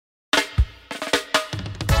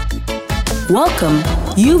Welcome.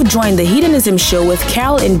 You've joined the Hedonism Show with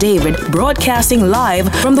Carol and David, broadcasting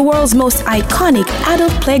live from the world's most iconic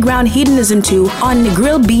adult playground, Hedonism 2, on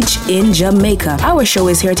Negril Beach in Jamaica. Our show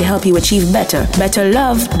is here to help you achieve better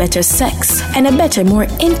love, better sex, and a better, more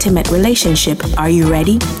intimate relationship. Are you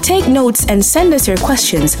ready? Take notes and send us your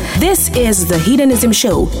questions. This is the Hedonism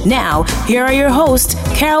Show. Now, here are your hosts,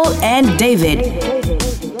 Carol and David.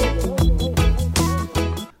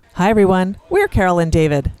 Hi, everyone. We're Carol and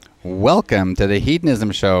David. Welcome to the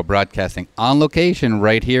Hedonism Show, broadcasting on location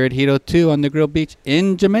right here at Hedo 2 on Negril Beach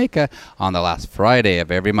in Jamaica on the last Friday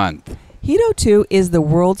of every month. Hedo 2 is the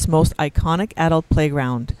world's most iconic adult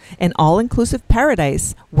playground, an all-inclusive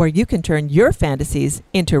paradise where you can turn your fantasies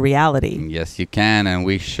into reality. Yes, you can, and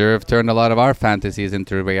we sure have turned a lot of our fantasies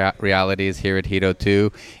into realities here at Hedo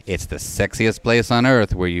 2. It's the sexiest place on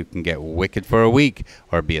earth where you can get wicked for a week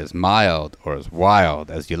or be as mild or as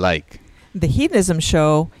wild as you like. The Hedonism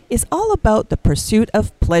Show is all about the pursuit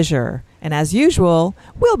of pleasure. And as usual,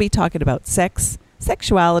 we'll be talking about sex,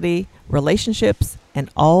 sexuality, relationships, and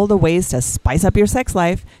all the ways to spice up your sex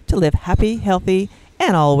life to live happy, healthy,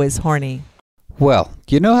 and always horny. Well,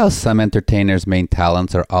 you know how some entertainers' main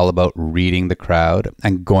talents are all about reading the crowd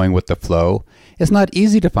and going with the flow? It's not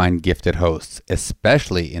easy to find gifted hosts,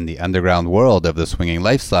 especially in the underground world of the swinging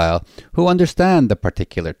lifestyle, who understand the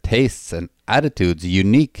particular tastes and attitudes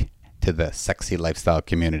unique to the sexy lifestyle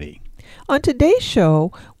community. On today's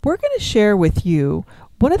show, we're going to share with you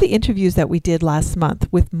one of the interviews that we did last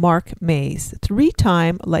month with Mark Mays,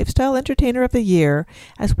 3-time Lifestyle Entertainer of the Year,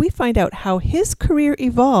 as we find out how his career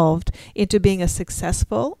evolved into being a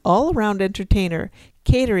successful all-around entertainer,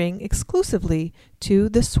 catering exclusively to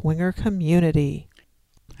the swinger community.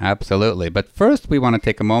 Absolutely. But first, we want to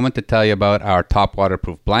take a moment to tell you about our top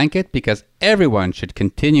waterproof blanket, because everyone should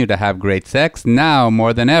continue to have great sex now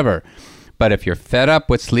more than ever. But if you're fed up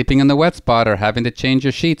with sleeping in the wet spot or having to change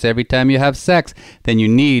your sheets every time you have sex, then you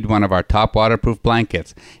need one of our top waterproof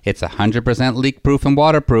blankets. It's 100% leak-proof and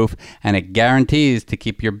waterproof, and it guarantees to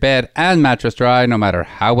keep your bed and mattress dry no matter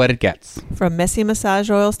how wet it gets. From messy massage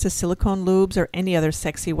oils to silicone lubes or any other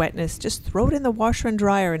sexy wetness, just throw it in the washer and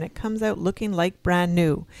dryer and it comes out looking like brand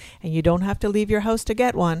new. And you don't have to leave your house to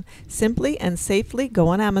get one. Simply and safely go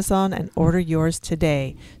on Amazon and order yours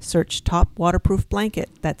today. Search Top Waterproof Blanket.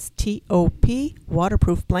 That's TOP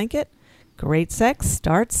Waterproof Blanket. Great sex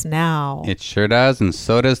starts now. It sure does, and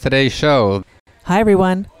so does today's show. Hi,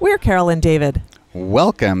 everyone. We're Carol and David.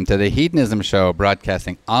 Welcome to the Hedonism Show,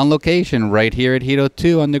 broadcasting on location right here at Hedo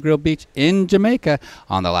 2 on Negril Beach in Jamaica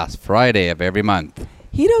on the last Friday of every month.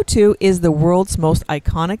 Hedo 2 is the world's most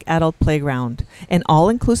iconic adult playground, an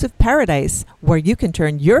all-inclusive paradise where you can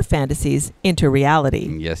turn your fantasies into reality.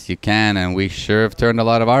 Yes, you can, and we sure have turned a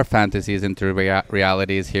lot of our fantasies into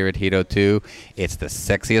realities here at Hedo 2. It's the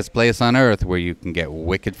sexiest place on earth where you can get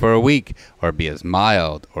wicked for a week or be as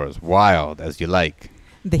mild or as wild as you like.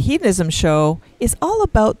 The Hedonism Show is all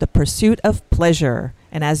about the pursuit of pleasure.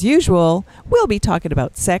 And as usual, we'll be talking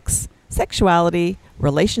about sex, sexuality,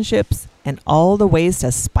 relationships, and all the ways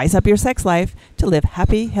to spice up your sex life to live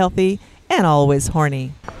happy, healthy, and always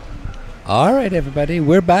horny. All right, everybody,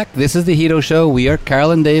 we're back. This is the Hedo Show. We are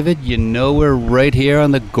Carol and David. You know we're right here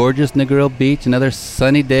on the gorgeous Negril Beach. Another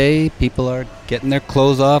sunny day. People are getting their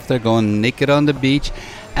clothes off. They're going naked on the beach.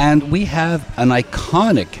 And we have an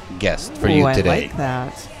iconic guest for you today. I like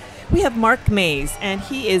that. We have Mark Mays, and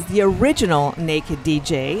he is the original naked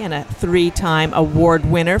DJ and a 3-time award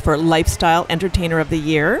winner for Lifestyle Entertainer of the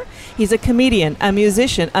Year. He's a comedian, a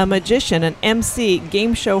musician, a magician, an MC,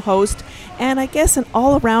 game show host, and I guess an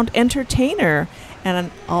all-around entertainer, and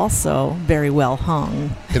also very well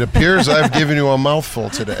hung. It appears I've given you a mouthful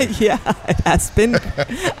today. Yeah, it has been.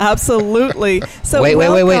 Absolutely. So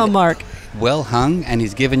wait, Mark. Well hung, and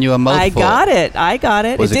he's giving you a mouthful. I got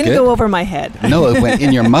it. Was it didn't good? go over my head. No, it went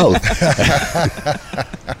in your mouth.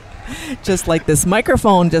 Just like this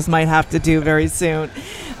microphone just might have to do very soon.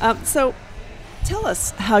 So tell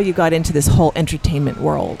us how you got into this whole entertainment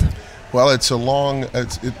world. Well, it's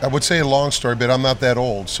I would say a long story, but I'm not that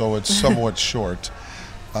old, so it's somewhat short.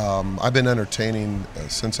 I've been entertaining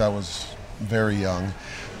since I was very young,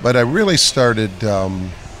 but I really started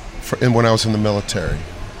when I was in the military.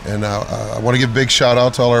 And I want to give a big shout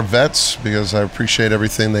out to all our vets because I appreciate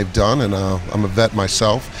everything they've done, and I'm a vet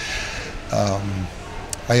myself.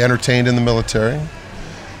 I entertained in the military.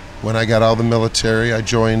 When I got out of the military, I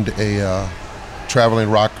joined a traveling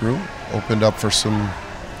rock group, opened up for some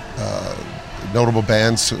notable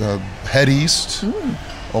bands, Head East,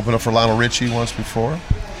 opened up for Lionel Richie once before.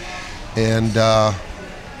 And I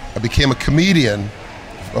became a comedian,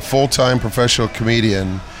 a full-time professional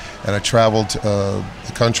comedian, and I traveled the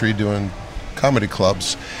country doing comedy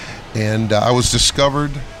clubs. And I was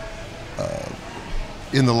discovered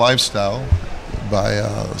in the lifestyle by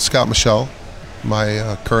Scott Michelle,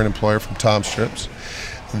 my current employer from Tom Strips.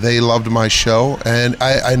 They loved my show, and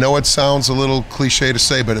I know it sounds a little cliche to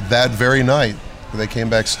say, but that very night they came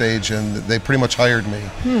backstage and they pretty much hired me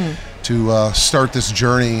to start this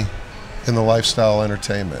journey in the lifestyle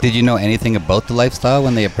entertainment. Did you know anything about the lifestyle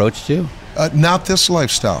when they approached you? Not this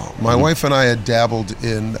lifestyle. My wife and I had dabbled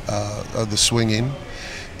in the swinging,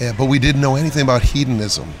 but we didn't know anything about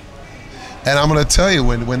hedonism. And I'm going to tell you,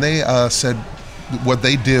 when they said what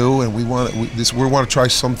they do, and we want to try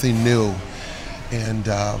something new, and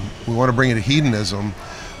we want to bring it to hedonism.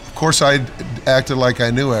 Of course, I acted like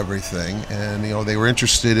I knew everything, and they were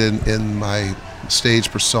interested in my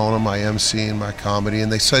stage persona, my MC, and my comedy.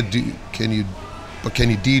 And they said, "Can you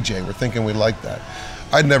DJ?" We're thinking we'd like that.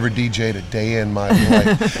 I'd never DJ'd a day in my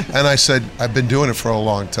life, and I said, "I've been doing it for a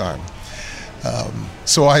long time."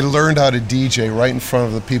 So I learned how to DJ right in front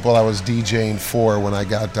of the people I was DJing for when I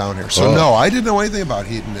got down here. So no, I didn't know anything about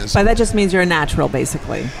hedonism. But that just means you're a natural,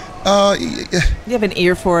 basically. You have an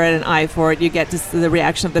ear for it, an eye for it. You get to see the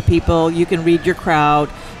reaction of the people. You can read your crowd.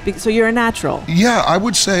 So you're a natural. Yeah, I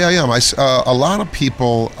would say I am. A lot of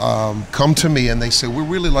people come to me and they say, "We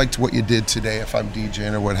really liked what you did today," if I'm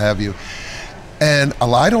DJing or what have you. And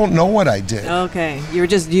I don't know what I did. Okay, you were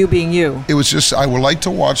just you being you. It was just, I would like to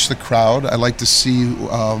watch the crowd. I like to see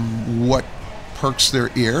what perks their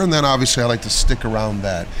ear, and then obviously I like to stick around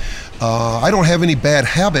that. I don't have any bad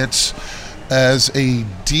habits as a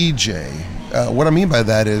DJ. What I mean by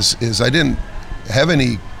that is I didn't have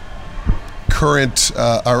any current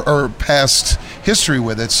or past history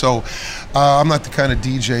with it, so I'm not the kind of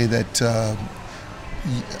DJ that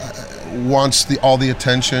wants all the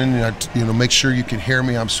attention. Make sure you can hear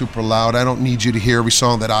me. I'm super loud. I don't need you to hear every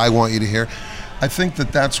song that I want you to hear. I think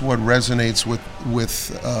that's what resonates with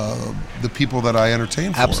the people that I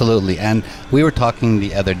entertain for. Absolutely. And we were talking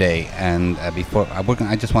the other day, and before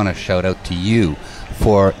I just want to shout out to you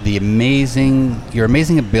for your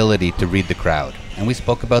amazing ability to read the crowd. And we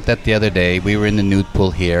spoke about that the other day. We were in the nude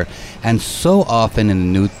pool here, and so often in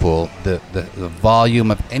the nude pool, the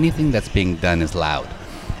volume of anything that's being done is loud.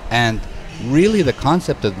 And really the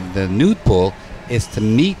concept of the nude pool is to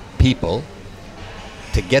meet people,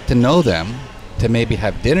 to get to know them, to maybe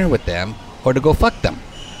have dinner with them, or to go fuck them.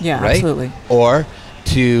 Yeah, right? Absolutely. Or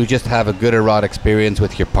to just have a good erotic experience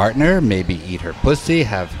with your partner, maybe eat her pussy,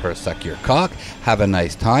 have her suck your cock, have a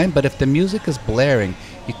nice time. But if the music is blaring,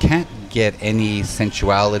 you can't get any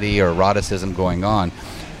sensuality or eroticism going on.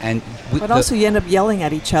 But also you end up yelling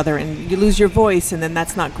at each other and you lose your voice, and then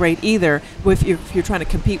that's not great either if you're trying to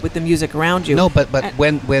compete with the music around you. No, but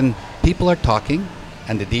when people are talking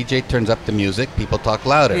and the DJ turns up the music, people talk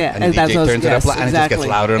louder. Yeah, and the DJ turns it up and it just gets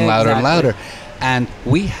louder and louder and louder. And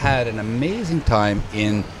we had an amazing time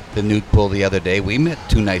in the nude pool the other day. We met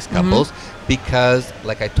two nice couples because,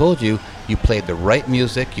 like I told you, you played the right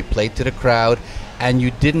music, you played to the crowd, and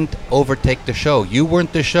you didn't overtake the show. You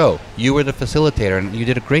weren't the show. You were the facilitator, and you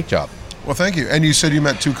did a great job. Well, thank you. And you said you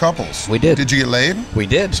met two couples. We did. Did you get laid? We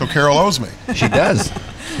did. So Carol owes me. She does.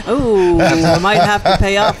 Oh, I might have to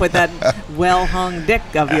pay off with that well-hung dick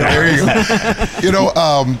of yours. There you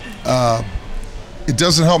go. It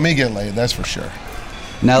doesn't help me get laid, that's for sure.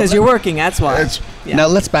 Because you're working, that's why. Now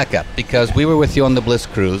let's back up, because we were with you on the Bliss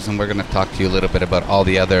Cruise, and we're going to talk to you a little bit about all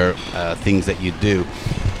the other things that you do.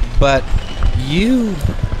 But you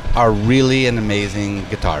are really an amazing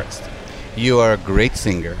guitarist. You are a great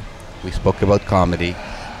singer. We spoke about comedy.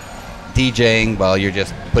 DJing, well, you're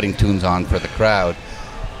just putting tunes on for the crowd.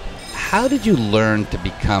 How did you learn to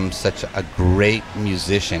become such a great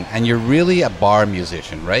musician? And you're really a bar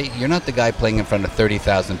musician, right? You're not the guy playing in front of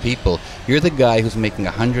 30,000 people. You're the guy who's making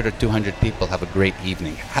 100 or 200 people have a great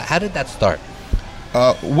evening. How did that start?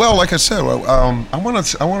 Well, like I said, I want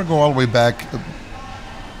to go all the way back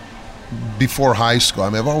before high school. I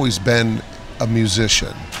mean, I've always been a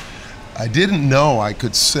musician. I didn't know I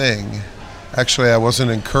could sing. Actually, I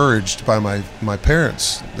wasn't encouraged by my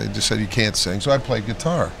parents. They just said, you can't sing. So I played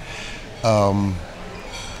guitar.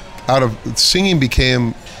 Singing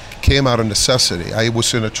came out of necessity. I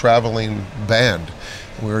was in a traveling band.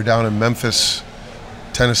 We were down in Memphis,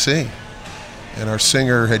 Tennessee. And our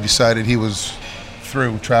singer had decided he was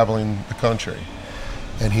through traveling the country.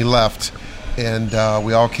 And he left. And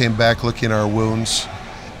we all came back licking our wounds.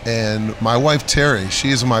 And my wife, Terry, she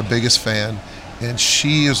is my biggest fan. And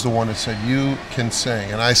she is the one that said, you can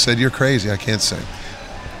sing. And I said, you're crazy, I can't sing.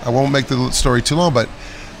 I won't make the story too long, but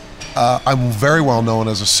I'm very well known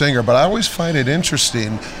as a singer. But I always find it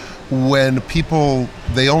interesting when people,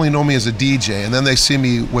 they only know me as a DJ, and then they see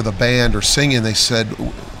me with a band or singing, they said,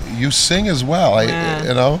 you sing as well,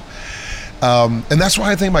 you know? And that's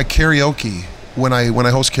why I think my karaoke, when I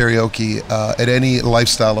host karaoke at any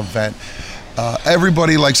lifestyle event,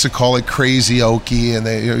 everybody likes to call it crazy-oke,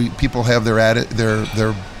 and people have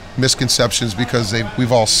their misconceptions because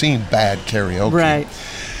we've all seen bad karaoke. Right.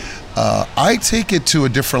 I take it to a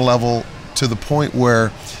different level, to the point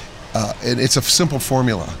where it's a simple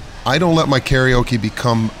formula. I don't let my karaoke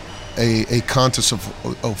become a contest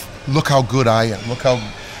of look how good I am, look how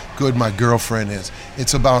good my girlfriend is.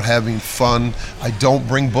 It's about having fun. I don't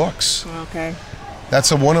bring books. Okay.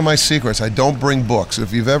 That's one of my secrets. I don't bring books.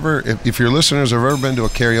 If your listeners have ever been to a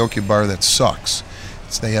karaoke bar that sucks,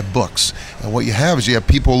 they have books. And what you have is you have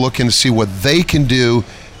people looking to see what they can do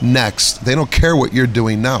next. They don't care what you're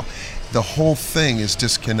doing now. The whole thing is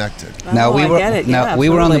disconnected. Now we were on the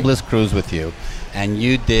totally. Bliss Cruise with you, and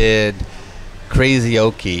you did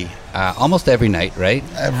Crazy-oke almost every night, right?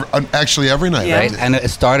 Actually, every night. Yeah. Right, and it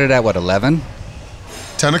started at what, 11?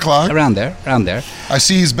 10 o'clock. Around there. I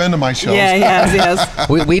see he's been to my shows. Yeah, yes.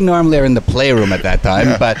 we normally are in the playroom at that time,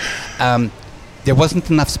 Yeah. but there wasn't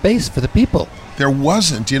enough space for the people. There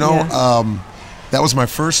wasn't, Yeah. That was my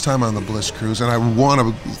first time on the Bliss Cruise, and I want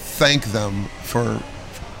to thank them for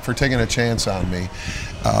taking a chance on me.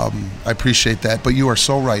 I appreciate that, but you are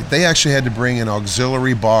so right. They actually had to bring an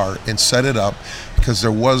auxiliary bar and set it up because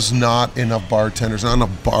there was not enough bartenders, not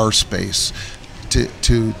enough bar space to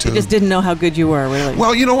You just didn't know how good you were, really.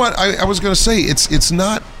 Well, you know what? I was going to say it's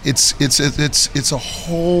a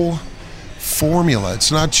whole formula.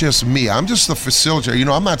 It's not just me. I'm just the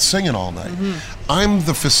facilitator. I'm not singing all night. Mm-hmm. I'm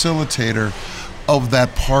the facilitator of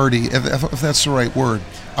that party, if that's the right word.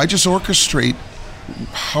 I just orchestrate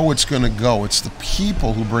how it's going to go. It's the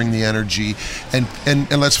people who bring the energy, and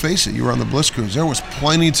let's face it, you were on the Bliss Cruise. There was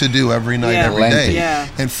plenty to do every night, Yeah. every day. Yeah.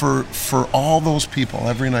 And for all those people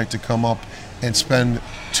every night to come up and spend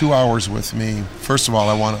 2 hours with me, first of all,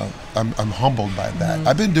 I'm humbled by that. Mm-hmm.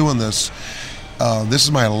 I've been doing this. This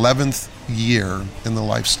is my 11th year in the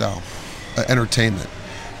lifestyle entertainment,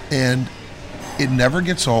 and it never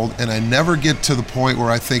gets old, and I never get to the point where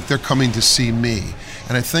I think they're coming to see me.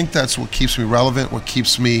 And I think that's what keeps me relevant, what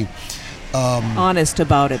keeps me honest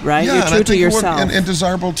about it, right? yeah, You're and true I to think yourself. and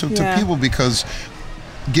desirable to people, because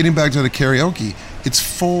getting back to the karaoke, it's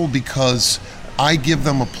full because I give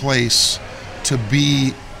them a place to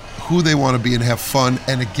be who they want to be and have fun.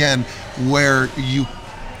 And again, where you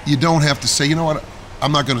don't have to say, you know what,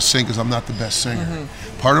 I'm not going to sing because I'm not the best singer.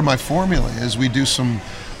 Mm-hmm. Part of my formula is we do some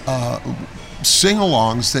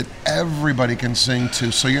sing-alongs that everybody can sing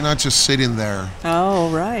to, so you're not just sitting there.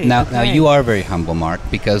 Oh, right. Now Okay. you are very humble, Mark,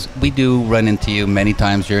 because we do run into you many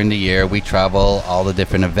times during the year. We travel all the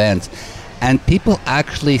different events, and people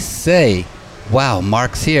actually say, wow,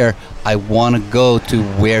 Mark's here. I want to go to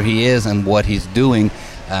where he is and what he's doing.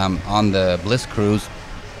 On the Bliss Cruise,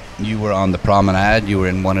 you were on the promenade, you were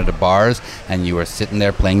in one of the bars, and you were sitting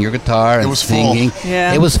there playing your guitar and singing. Full.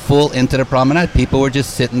 Yeah. It was full into the promenade. People were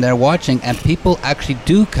just sitting there watching, and people actually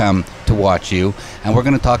do come to watch you. And we're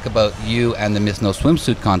going to talk about you and the Miss No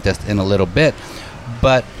Swimsuit contest in a little bit.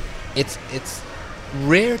 But it's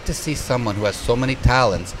rare to see someone who has so many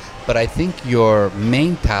talents, but I think your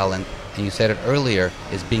main talent, and you said it earlier,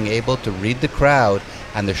 is being able to read the crowd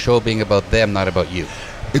and the show being about them, not about you.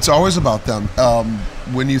 It's always about them.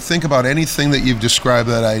 When you think about anything that you've described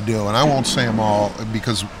that I do, and I won't say them all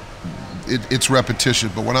because it's repetition,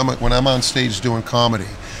 but when I'm on stage doing comedy,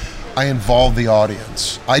 I involve the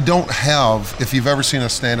audience. I don't have, if you've ever seen a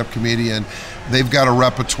stand-up comedian, they've got a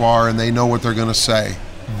repertoire and they know what they're going to say.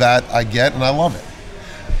 That I get, and I love it.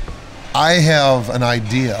 I have an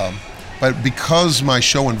idea, but because my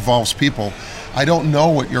show involves people, I don't know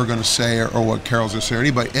what you're going to say or what Carol's going to say or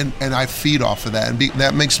anybody, and I feed off of that, and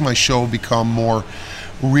that makes my show become more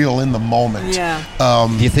real in the moment. Yeah.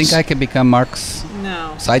 Do you think I can become Mark's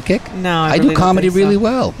No. sidekick? No, I really do comedy don't think so. really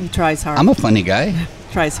well. He tries hard. I'm a funny guy.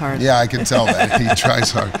 Tries hard. Yeah, I can tell that. He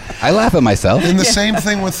tries hard. I laugh at myself. And the same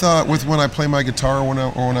thing with when I play my guitar or when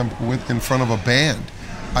I'm in front of a band,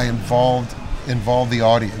 I involve the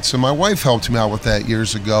audience. And my wife helped me out with that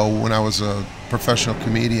years ago when I was a professional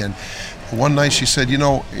comedian. One night she said, you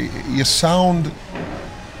sound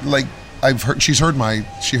like she heard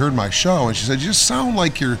my show, and she said, you just sound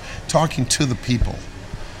like you're talking to the people.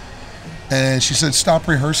 And she said, stop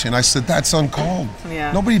rehearsing. I said, that's uncalled.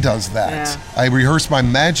 Yeah. Nobody does that. Yeah. I rehearse my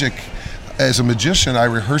magic as a magician. I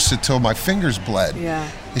rehearsed it till my fingers bled. Yeah.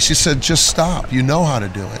 And she said, just stop. You know how to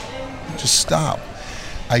do it. Just stop.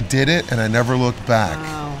 I did it, and I never looked back.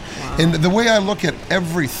 Wow. And the way I look at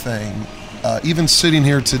everything even sitting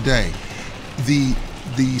here today, the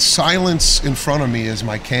silence in front of me is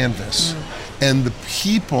my canvas. And the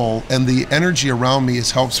people and the energy around me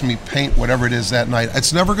helps me paint whatever it is that night.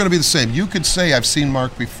 It's never going to be the same. You could say, I've seen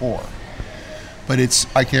Mark before. But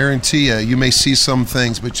I guarantee you may see some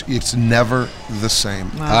things, but it's never the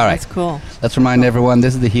same. Wow, All right. That's cool. Let's remind everyone,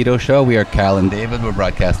 this is the Hedo Show. We are Cal and David. We're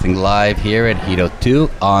broadcasting live here at Hedo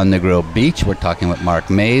 2 on Negril Beach. We're talking with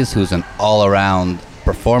Mark Mays, who's an all-around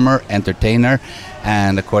performer, entertainer,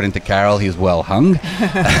 and according to Carol, he's well hung.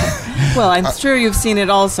 Well, I'm sure you've seen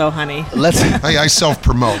it also, honey. I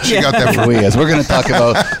self-promote. She got that from me. We're going to talk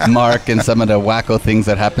about Mark and some of the wacko things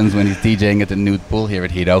that happens when he's DJing at the nude pool here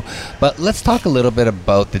at Hedo. But let's talk a little bit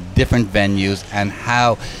about the different venues and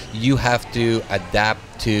how you have to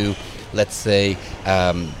adapt to, let's say,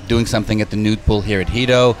 doing something at the nude pool here at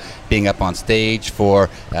Hedo, being up on stage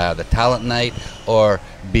for the talent night, or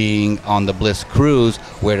being on the Bliss Cruise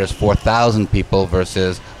where there's 4,000 people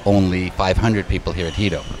versus only 500 people here at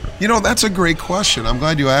Hedo. You know, that's a great question. I'm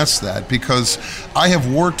glad you asked that, because I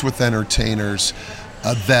have worked with entertainers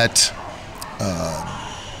that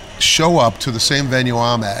show up to the same venue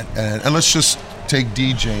I'm at, and let's just take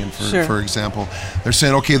DJing for example. They're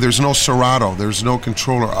saying, okay, there's no Serato, there's no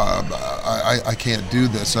controller, I can't do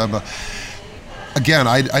this. Again,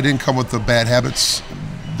 I didn't come with the bad habits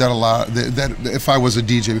that if I was a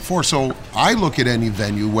DJ before. So I look at any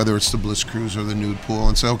venue, whether it's the Bliss Cruise or the nude pool,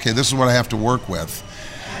 and say, okay, this is what I have to work with.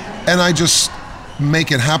 And I just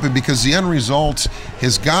make it happen, because the end result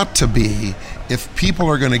has got to be, if people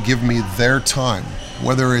are going to give me their time,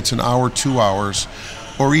 whether it's an hour, 2 hours,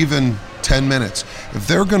 or even 10 minutes, if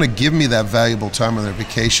they're going to give me that valuable time on their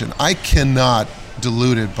vacation, I cannot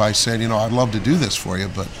dilute it by saying, I'd love to do this for you,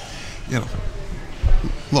 but,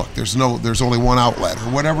 look, there's only one outlet,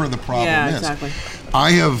 or whatever the problem is. Exactly.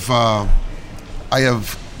 I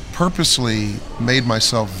have purposely made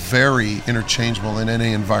myself very interchangeable in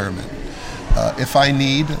any environment. If I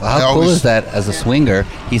need, how cool is that? As a swinger,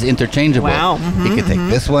 he's interchangeable. Wow. He can take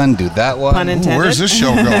this one, do that one. Pun intended. Where's this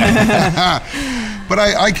show going? But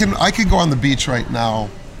I can go on the beach right now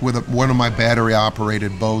with one of my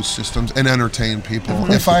battery-operated Bose systems and entertain people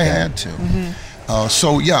if I had to.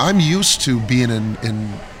 So yeah, I'm used to being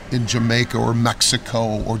in Jamaica or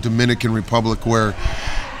Mexico or Dominican Republic, where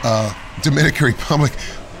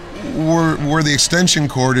where the extension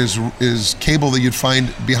cord is cable that you'd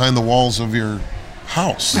find behind the walls of your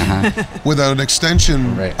house with an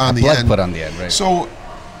extension on the end. Put on the end, right? So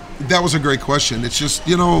that was a great question. It's just,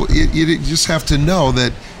 you just have to know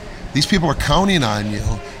that these people are counting on you,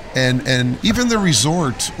 and even the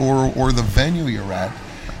resort or the venue you're at,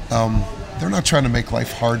 they're not trying to make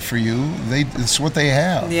life hard for you. It's what they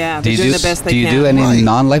have. Yeah, they're doing the best they can. Do you do any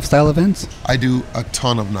non-lifestyle events? I do a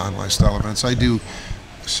ton of non-lifestyle events. I do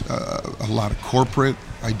a lot of corporate.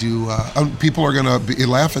 I do. People are going to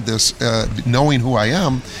laugh at this, knowing who I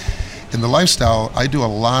am in the lifestyle. I do a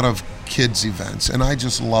lot of kids events, and I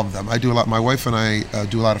just love them. I do a lot. My wife and I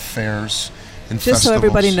do a lot of fairs and Just festivals. so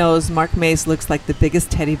everybody knows, Mark Mays looks like the biggest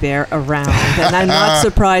teddy bear around, and I'm not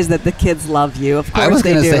surprised that the kids love you. Of course, I was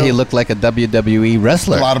going to say he looked like a WWE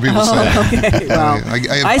wrestler. A lot of people say that. Okay, well,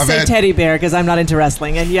 I say teddy bear because I'm not into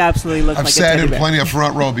wrestling, and you absolutely look like a teddy bear. I've sat in plenty of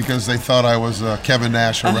front row because they thought I was Kevin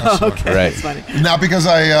Nash, a wrestler. Okay, right. that's funny. Not because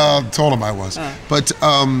I told him I was. But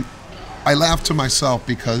I laugh to myself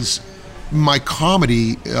because my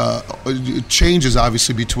comedy changes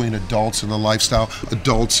obviously between adults and the lifestyle,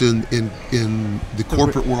 adults in the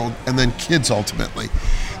corporate world, and then kids ultimately.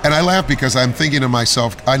 And I laugh because I'm thinking to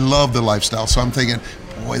myself, I love the lifestyle, so I'm thinking,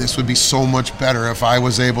 boy, this would be so much better if I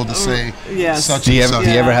was able to say such and such. Do you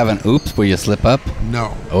ever have an oops where you slip up?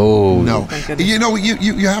 No. Oh. No.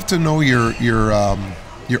 You have to know your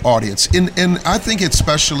audience, and I think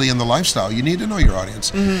especially in the lifestyle, you need to know your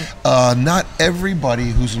audience. Not everybody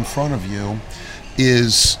who's in front of you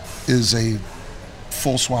is a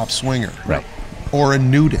full swap swinger, right, or a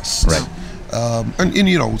nudist, right.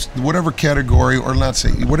 And whatever category, or let's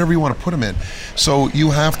say whatever you want to put them in. So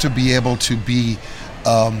you have to be able to be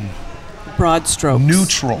broad strokes,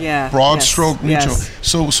 neutral, stroke neutral, yes.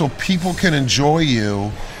 so people can enjoy you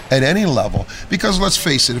at any level. Because let's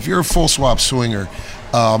face it, if you're a full swap swinger,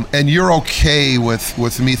 and you're okay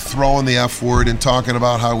with me throwing the F word and talking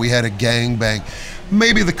about how we had a gangbang,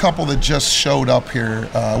 maybe the couple that just showed up here,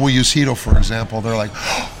 we'll use Hedo for example, they're like,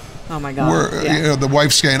 oh my God, the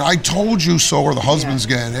wife's saying, I told you so, or the husband's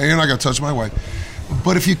saying, hey, you're not going to touch my wife.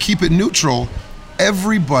 But if you keep it neutral,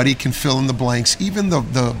 everybody can fill in the blanks, even the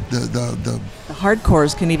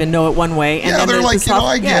hardcores can even know it one way. And then they're like,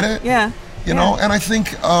 I get it. Yeah. You know, and I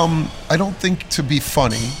think, I don't think to be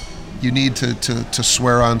funny, you need to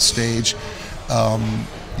swear on stage.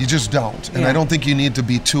 You just don't. And I don't think you need to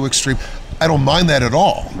be too extreme. I don't mind that at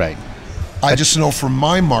all. Right. I just know for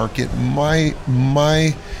my market,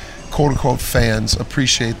 my quote-unquote fans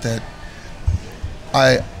appreciate that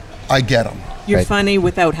I get them. You're Right. funny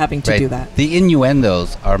without having to do that. The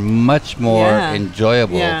innuendos are much more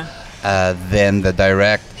enjoyable than the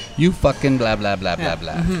direct, you fucking blah, blah, blah, blah,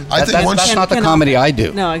 blah. I think that's not the comedy I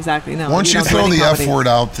do. No, exactly. No. Once you don't do throw any the comedy. F word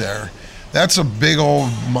out there, that's a big old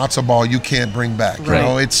matzo ball you can't bring back. You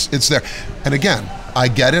know, it's there. And again, I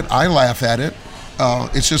get it. I laugh at it.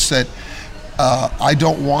 It's just that I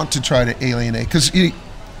don't want to try to alienate, because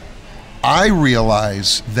I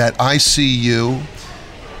realize that I see you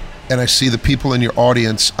and I see the people in your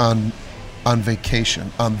audience on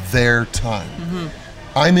vacation, on their time.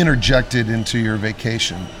 I'm interjected into your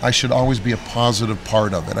vacation. I should always be a positive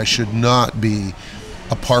part of it. I should not be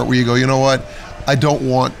a part where you go, you know what, I don't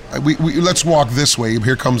want, let's walk this way,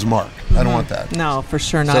 here comes Mark. I don't want that. No, for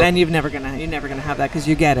sure not. So- And you're never gonna have that, because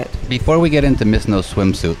you get it. Before we get into Miss No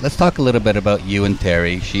Swimsuit, let's talk a little bit about you and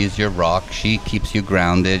Terry. She's your rock. She keeps you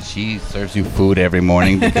grounded. She serves you food every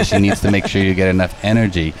morning because she needs to make sure you get enough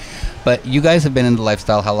energy. But you guys have been in the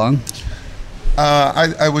lifestyle how long?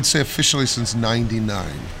 I would say officially since '99.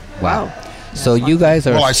 Wow. So you guys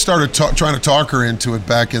are... Well, I started trying to talk her into it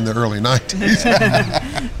back in the early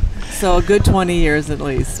 '90s. So a good 20 years at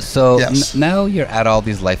least. So Yes. now you're at all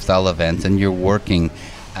these lifestyle events and you're working.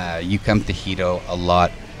 You come to Hedo a lot.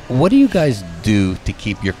 What do you guys do to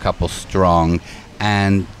keep your couple strong?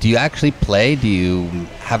 And do you actually play? Do you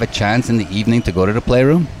have a chance in the evening to go to the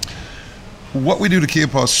playroom? What we do to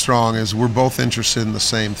keep us strong is we're both interested in the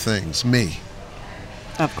same things. Me.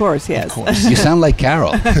 Of course, yes. Of course. You sound like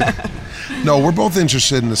Carol. No, we're both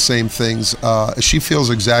interested in the same things. She feels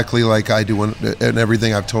exactly like I do in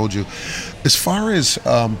everything I've told you. As far as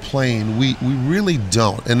playing, we really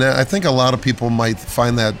don't. And I think a lot of people might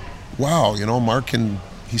find that, wow, you know, Mark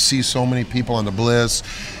he sees so many people on the Bliss,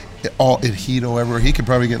 all at Hedo everywhere. He could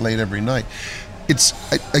probably get laid every night.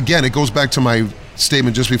 Again, it goes back to my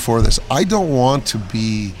statement just before this. I don't want to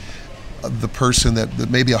be the person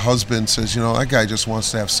that maybe a husband says, you know, that guy just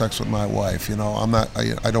wants to have sex with my wife, you know,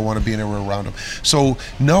 I don't want to be anywhere around him. So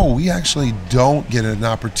no, we actually don't get an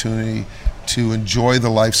opportunity to enjoy the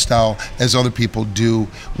lifestyle as other people do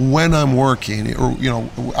when I'm working, or, you know,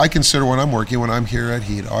 I consider when I'm working, when I'm here at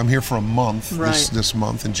Hedo. I'm here for a month, this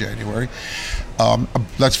month in January.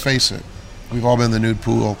 Let's face it, we've all been in the nude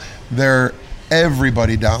pool.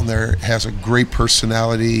 Everybody down there has a great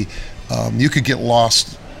personality. You could get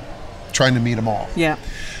lost trying to meet them all. Yeah.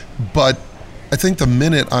 But I think the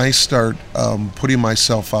minute I start putting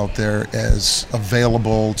myself out there as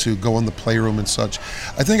available to go in the playroom and such,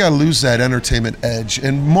 I think I lose that entertainment edge.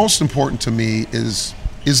 And most important to me is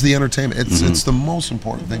the entertainment. It's the most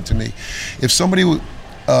important thing to me. If somebody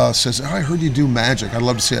says, oh, I heard you do magic, I'd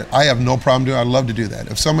love to see it. I have no problem doing it. I'd love to do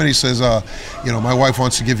that. If somebody says, you know, my wife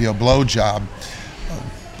wants to give you a blow job,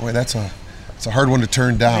 boy, it's a hard one to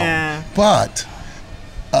turn down. Yeah. But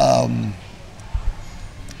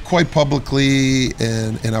quite publicly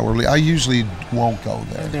and outwardly, I usually won't go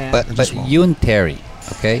there. Yeah. But you and Terry,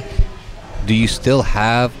 okay, do you still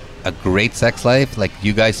have a great sex life? Like,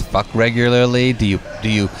 you guys fuck regularly? Do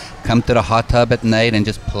you come to the hot tub at night and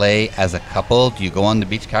just play as a couple? Do you go on the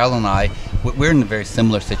beach? Carol and I, we're in a very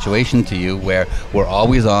similar situation to you, where we're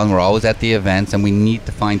always on, we're always at the events, and we need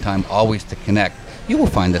to find time always to connect. You will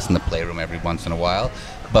find us in the playroom every once in a while.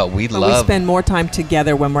 But we spend more time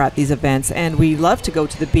together when we're at these events, and we love to go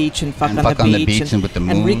to the beach and fuck on the beach and with the moon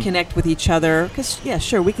and reconnect with each other. Because yeah,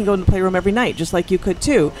 sure, we can go in the playroom every night, just like you could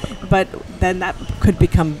too. But then that could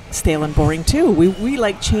become stale and boring too. We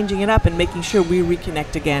like changing it up and making sure we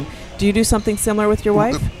reconnect again. Do you do something similar with your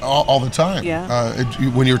wife? All the time. Yeah.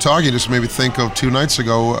 When you were talking, just made me think of 2 nights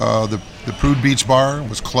ago. The Prude Beach Bar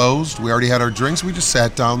was closed. We already had our drinks. We just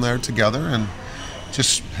sat down there together and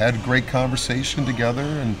just had a great conversation together,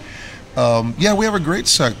 and yeah, we have a great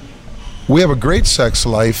sex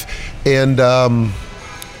life, and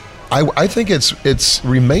I think it's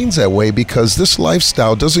remains that way because this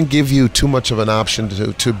lifestyle doesn't give you too much of an option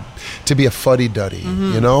to be a fuddy-duddy,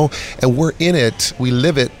 you know, and we're in it, we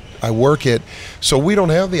live it, I work it, so we don't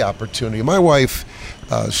have the opportunity. My wife,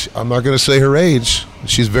 I'm not going to say her age,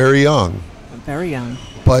 she's very young. Very young.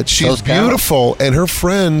 But she's beautiful, and her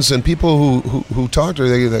friends and people who talk to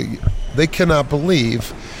her, they cannot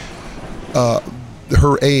believe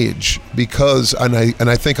her age, because and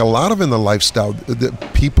I think a lot of in the lifestyle, the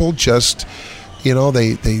people just, you know,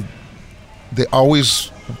 they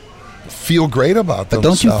always feel great about But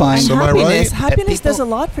themselves. don't you find- And Am I right? happiness People- does a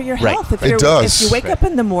lot for your Right. health. If It does. If you wake Right. up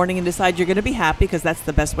in the morning and decide you're going to be happy, because that's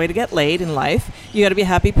the best way to get laid in life, you got to be a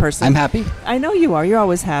happy person. I'm happy. I know you are. You're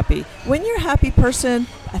always happy. When you're a happy person,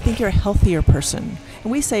 I think you're a healthier person.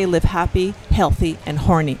 And we say live happy, healthy, and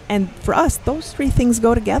horny. And for us, those three things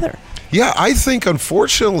go together. Yeah, I think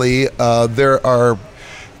unfortunately there are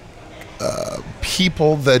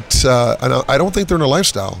people that and I don't think they're in a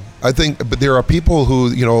lifestyle. I think, but there are people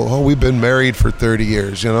who, we've been married for 30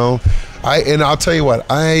 years. I'll tell you what,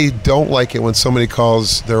 I don't like it when somebody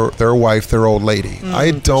calls their wife their old lady.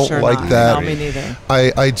 I don't Sure like not. that. No, me neither.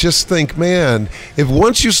 I just think, man, if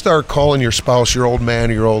once you start calling your spouse your old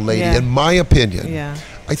man or your old lady, Yeah. in my opinion, Yeah.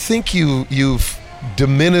 I think you've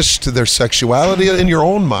diminished their sexuality in your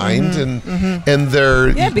own mind and their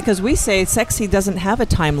Yeah, because we say sexy doesn't have a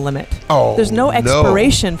time limit. Oh, There's no no.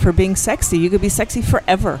 expiration for being sexy. You could be sexy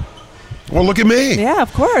forever. well, look at me. Yeah,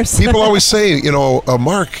 of course. People always say,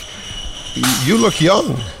 Mark, you look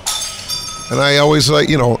young. And I always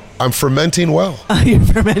I'm fermenting well. You're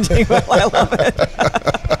fermenting well. I love it.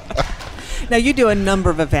 Now you do a number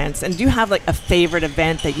of events, and do you have like a favorite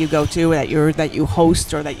event that you go to, that you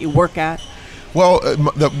host, or that you work at? Well,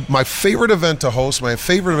 my favorite event to host, my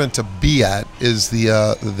favorite event to be at is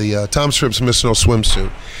the Tom Strips Miss No swimsuit.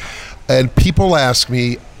 And people ask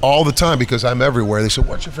me all the time, because I'm everywhere, they say,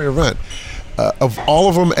 what's your favorite event? Of all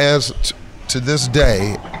of them, to this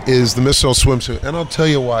day, is the Miss No swimsuit. And I'll tell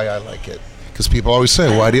you why I like it. Because people always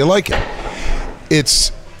say, why do you like it?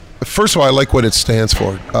 First of all, I like what it stands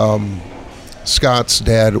for. Scott's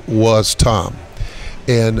dad was Tom.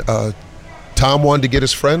 And Tom wanted to get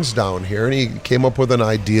his friends down here, and he came up with an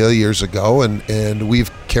idea years ago, and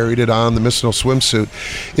we've carried it on, the Miss No swimsuit.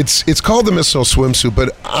 It's called the Miss No swimsuit,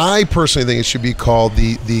 but I personally think it should be called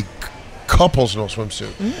the couple's no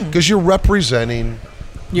swimsuit, because you're representing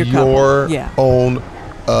Your your couple, yeah. own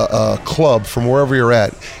club from wherever you're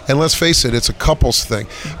at. And let's face it, it's a couple's thing.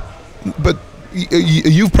 But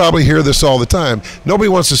you probably hear this all the time. Nobody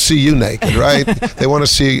wants to see you naked, right? They want to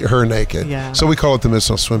see her naked. Yeah. So we call it the Miss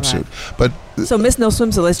No swimsuit. But So Miss No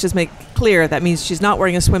swimsuit, let's just make clear, that means she's not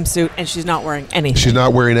wearing a swimsuit and she's not wearing anything. she's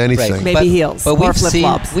not wearing anything. Right. Maybe heels But or we've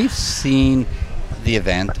flip-flops. We've seen the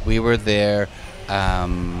event. We were there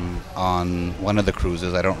on one of the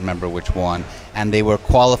cruises. I don't remember which one. And they were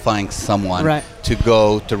qualifying someone Right. to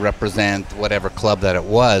go to represent whatever club that it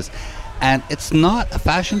was. And it's not a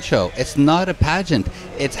fashion show. It's not a pageant.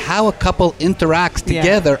 It's how a couple interacts Yeah.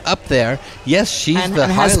 together up there. Yes, she's And the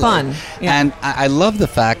has highlight. fun. Yeah. And I love the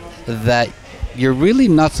fact that you're really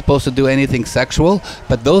not supposed to do anything sexual,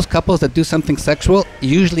 but those couples that do something sexual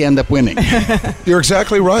usually end up winning. You're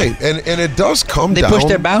exactly right. And it does come They down. push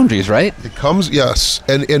their boundaries, right? It comes, yes.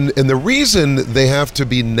 And the reason they have to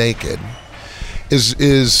be naked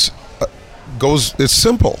it's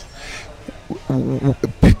simple.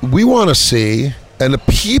 We want to see, and the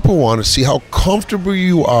people want to see, how comfortable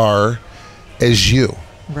you are as you.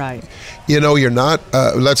 Right. You're not,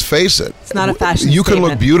 let's face it. It's not a fashion You can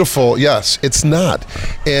look statement. beautiful. Yes, it's not.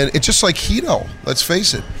 And it's just like Hedo. Let's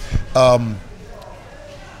face it.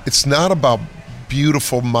 It's not about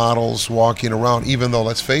beautiful models walking around, even though,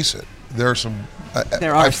 let's face it, there are some.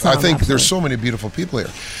 There are some, I think absolutely. there's so many beautiful people here.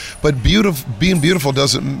 But being beautiful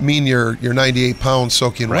doesn't mean you're 98 pounds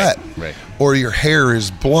soaking wet. right. Or your hair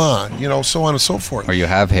is blonde, so on and so forth. Or you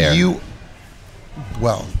have hair.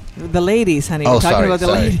 Well, The ladies, honey. Oh, We're talking sorry, about the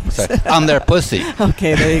sorry, ladies. sorry. On their pussy.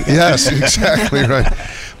 Okay, there you go. yes, exactly right.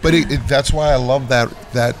 But that's why I love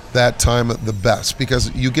that time the best,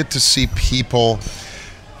 because you get to see people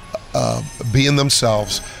being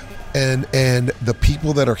themselves, and the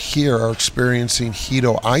people that are here are experiencing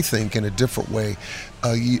Hedo, I think, in a different way.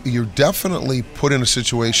 You're definitely put in a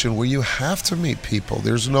situation where you have to meet people.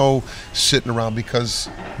 There's no sitting around, because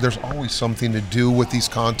there's always something to do with these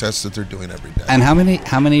contests that they're doing every day. And how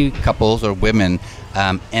many couples or women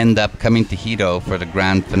end up coming to Hedo for the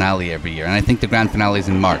grand finale every year? And I think the grand finale is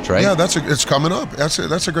in March, right? Yeah, it's coming up. That's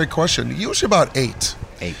a great question. Usually about 8.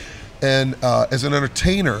 8. And as an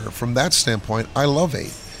entertainer, from that standpoint, I love 8.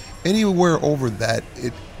 Anywhere over that,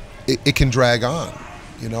 it can drag on,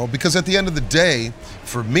 because at the end of the day,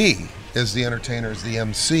 for me, as the entertainer, as the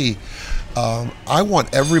MC, I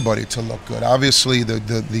want everybody to look good. Obviously,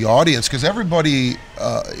 the audience, because everybody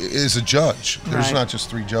is a judge. There's Right. not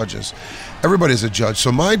just 3 judges. Everybody's a judge.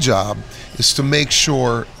 So my job is to make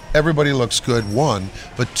sure everybody looks good, 1,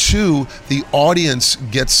 but 2, the audience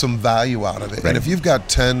gets some value out of it. Right. And if you've got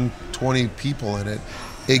 10, 20 people in it,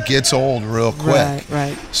 it gets old real quick.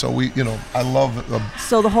 Right. So I love.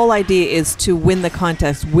 So the whole idea is to win the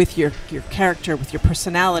contest with your character, with your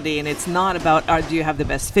personality, and it's not about do you have the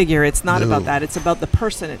best figure. It's not about that. It's about the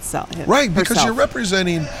person itself. Right, because you're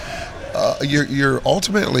representing. You're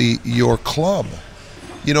ultimately your club.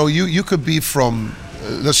 You could be from.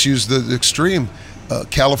 Let's use the extreme.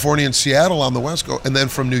 California and Seattle on the West Coast, and then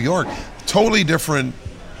from New York, totally different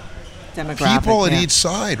people at each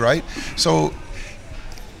side, right? So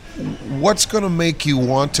what's going to make you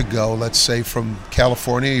want to go, let's say from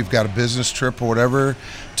California, you've got a business trip or whatever,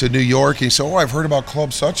 to New York, and you say, I've heard about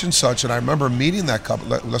club such and such, and I remember meeting that couple,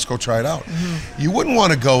 let's go try it out. Mm-hmm. You wouldn't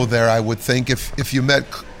want to go there, I would think, if you met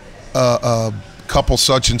a couple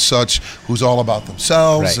such and such who's all about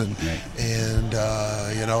themselves, and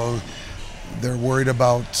they're worried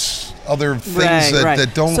about other things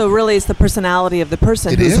that don't. So really, it's the personality of the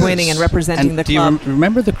person who's winning and representing the club. Do you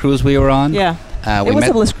remember the cruise we were on? Yeah, it was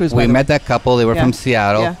a bliss cruise. We met that couple. They were from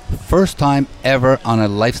Seattle. Yeah. First time ever on a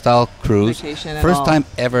lifestyle cruise. First time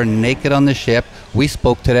ever naked on the ship. We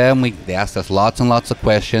spoke to them. They asked us lots and lots of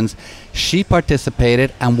questions. She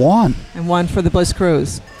participated and won. And won for the bliss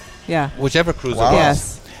cruise. Yeah. Whichever cruise it was.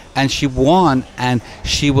 Yes. And she won, and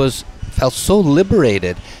she felt so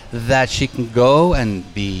liberated that she can go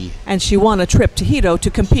and be. And she won a trip to Hedo to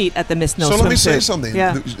compete at the Miss No. So let me say something.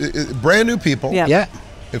 Yeah. Brand new people. Yeah.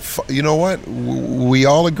 If you know what, we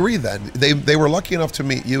all agree then. They were lucky enough to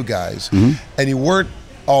meet you guys, and you weren't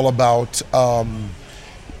all about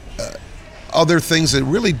other things that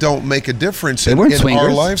really don't make a difference in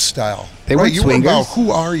our lifestyle. They weren't you swingers. Were about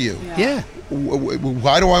who are you? Yeah.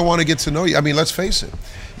 Why do I want to get to know you? I mean, let's face it.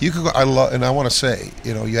 You could go. And I want to say,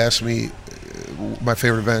 you asked me my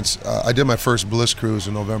favorite events. I did my first Bliss Cruise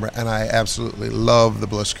in November, and I absolutely love the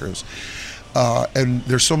Bliss Cruise. And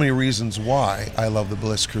there's so many reasons why I love the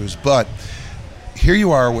Bliss Cruise. But here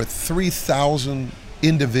you are with 3,000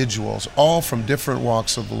 individuals, all from different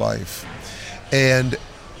walks of life, and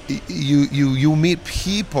you meet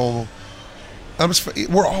people.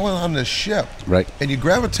 We're all on this ship, right? And you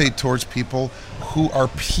gravitate towards people who are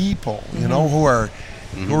people, who are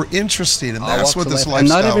interesting, and that's what this lifestyle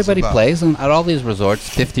is about. And not everybody plays, and at all these resorts,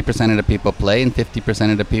 50% of the people play, and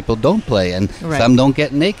 50% of the people don't play, and some don't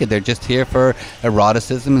get naked. They're just here for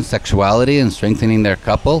eroticism and sexuality and strengthening their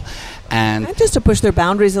couple. And just to push their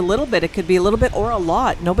boundaries a little bit. It could be a little bit or a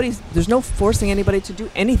lot. There's no forcing anybody to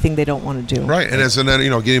do anything they don't want to do. Right, and as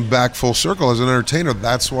getting back full circle, as an entertainer,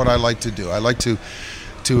 that's what I like to do. I like to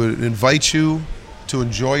invite you to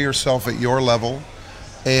enjoy yourself at your level,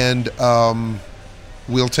 and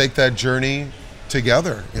we'll take that journey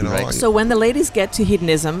together. Right. So when the ladies get to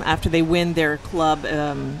Hedonism after they win their club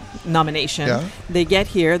nomination, they get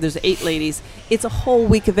here. There's 8 ladies. It's a whole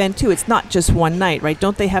week event too. It's not just one night, right?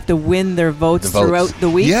 Don't they have to win their votes throughout the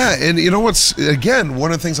week? Yeah, and what's again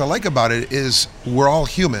one of the things I like about it is we're all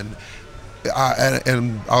human,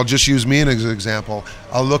 and I'll just use me as an example.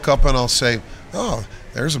 I'll look up and I'll say, "Oh,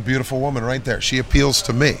 there's a beautiful woman right there. She appeals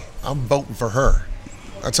to me. I'm voting for her."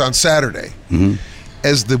 That's on Saturday. Mm-hmm.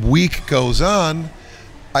 As the week goes on,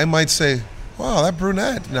 I might say, "Wow, that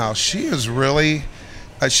brunette! Now she is really."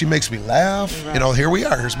 She makes me laugh. Right. Here we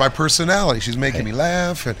are. Here's my personality. She's making me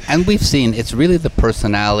laugh. And we've seen it's really the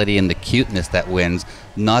personality and the cuteness that wins,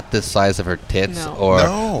 not the size of her tits or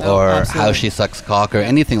how she sucks cock or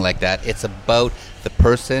anything like that. It's about the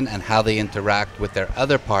person and how they interact with their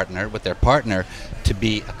partner to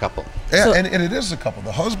be a couple. Yeah, and it is a couple.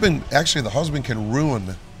 The husband can ruin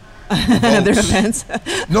their events.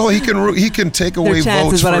 No, he can take away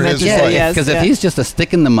votes for his wife. Because if he's just a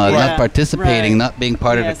stick in the mud, not participating, not being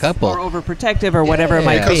part of the couple, or overprotective or whatever it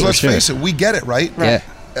might be. Because let's face it, we get it, right? Yeah.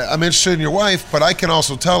 I'm interested in your wife, but I can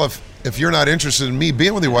also tell if you're not interested in me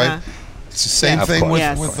being with your wife. It's the same thing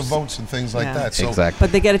with the votes and things like that. So. Exactly.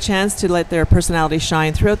 But they get a chance to let their personality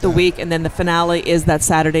shine throughout the week, and then the finale is that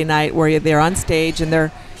Saturday night where they're on stage and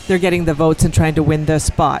they're getting the votes and trying to win the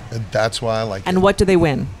spot. And that's why I like it. And what do they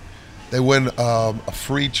win? They win a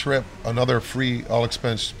free trip, another free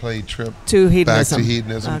all-expense-paid trip to Hedonism. Back to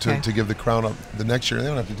Hedonism to give the crown up the next year. They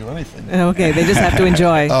don't have to do anything. Okay, they just have to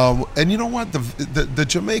enjoy. And you know what? The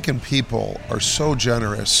Jamaican people are so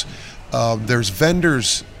generous. There's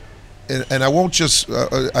vendors, and I won't just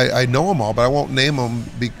I know them all, but I won't name them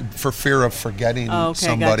for fear of forgetting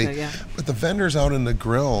somebody. Gotcha, yeah. But the vendors out in the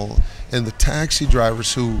grill and the taxi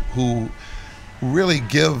drivers who really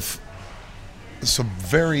give some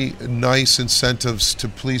very nice incentives to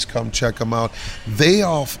please come check them out. They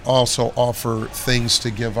also offer things to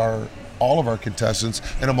give all of our contestants,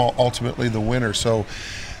 and I'm ultimately the winner. So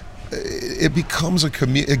it becomes a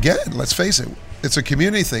community. Again, let's face it, it's a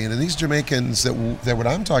community thing, and these Jamaicans that what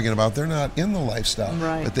I'm talking about, they're not in the lifestyle,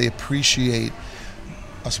 Right. but they appreciate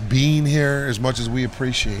us being here as much as we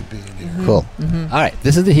appreciate being here. Cool. All right,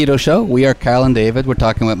 this is the Hedo Show. We are Carl and David. We're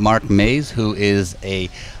talking with Mark Mays, who is a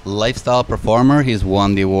lifestyle performer. He's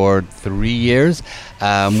won the award 3 years.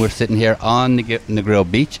 We're sitting here on Negril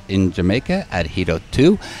Beach in Jamaica at Hedo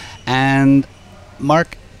 2. And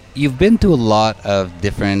Mark, you've been to a lot of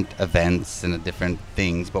different events and different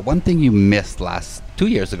things, but one thing you missed 2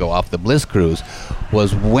 years ago off the Bliss cruise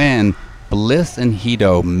was when Bliss and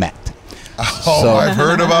Hedo met. Oh, I've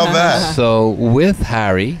heard about that. So with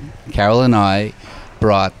Harry, Carol and I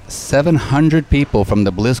brought 700 people from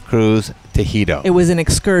the Bliss cruise to Hedo. It was an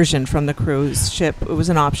excursion from the cruise ship. It was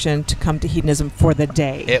an option to come to Hedonism for the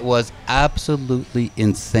day. It was absolutely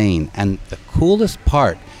insane. And the coolest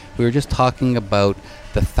part, we were just talking about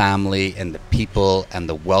the family and the people and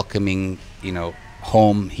the welcoming,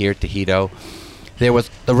 home here to Hedo.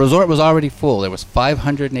 The resort was already full. There was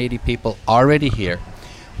 580 people already here.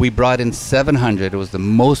 We brought in 700. It was the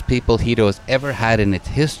most people Hedo has ever had in its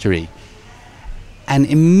history. And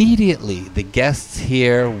immediately, the guests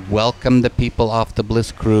here welcomed the people off the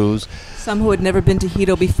Bliss cruise. Some who had never been to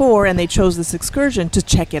Hedo before, and they chose this excursion to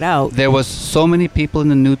check it out. There was so many people in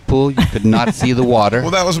the nude pool, you could not see the water.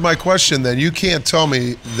 Well, that was my question then. You can't tell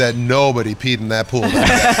me that nobody peed in that pool.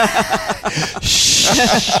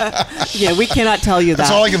 Yeah, we cannot tell you that.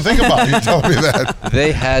 That's all I can think about. You tell me that.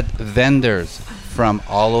 They had vendors from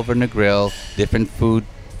all over Negril, different food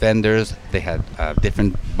vendors. They had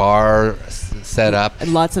different bar set up.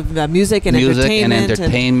 And lots of music and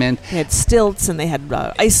entertainment. They had stilts and they had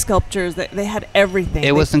ice sculptures. They had everything.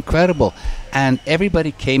 It was incredible. And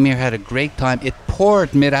everybody came here, had a great time. It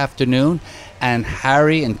poured mid-afternoon, and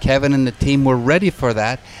Harry and Kevin and the team were ready for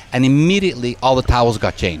that. And immediately, all the towels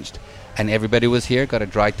got changed. And everybody was here, got a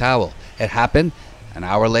dry towel. It happened. An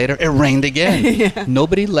hour later, it rained again. Yeah.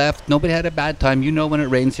 Nobody left. Nobody had a bad time. When it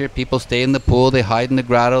rains here, people stay in the pool. They hide in the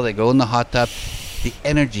grotto. They go in the hot tub. The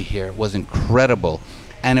energy here was incredible.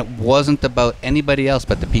 And it wasn't about anybody else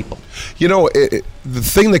but the people. The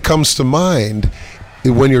thing that comes to mind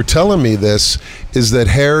when you're telling me this is that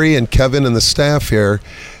Harry and Kevin and the staff here,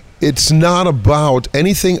 it's not about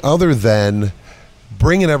anything other than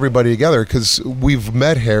bringing everybody together, because we've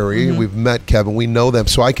met Harry, we've met Kevin, we know them,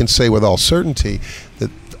 so I can say with all certainty that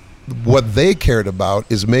what they cared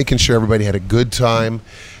about is making sure everybody had a good time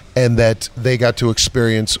and that they got to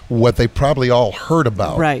experience what they probably all heard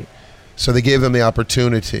about. Right. So they gave them the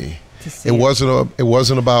opportunity. To see It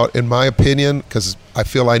wasn't about, in my opinion, because I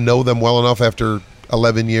feel I know them well enough after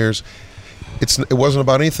 11 years, it wasn't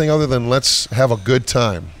about anything other than let's have a good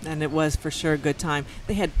time. And it was for sure a good time.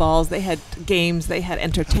 They had balls, they had games, they had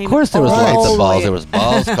entertainment. Of course there was Right. lots of balls. There was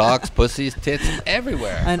balls, cocks, pussies, tits,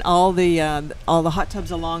 everywhere. And all the hot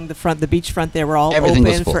tubs along the front, the beachfront, they were all Everything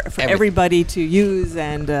was open full. for Everything. everybody to use.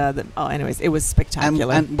 And anyways, it was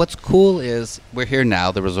spectacular. And what's cool is we're here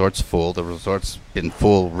now. The resort's full. The resort's been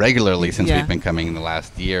full regularly since Yeah. we've been coming in the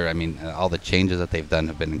last year. I mean, all the changes that they've done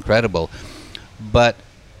have been incredible. But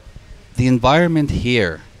the environment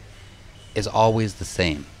here is always the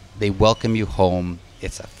same. They welcome you home.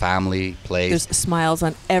 It's a family place. There's smiles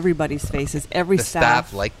on everybody's faces. Every the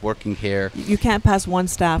staff like working here. You can't pass one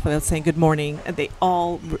staff without saying good morning. And they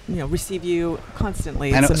all, receive you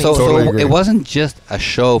constantly. And It's so, amazing. Totally so agree. it wasn't just a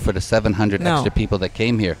show for the 700 No. extra people that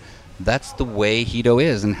came here. That's the way Hedo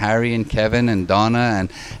is, and Harry and Kevin and Donna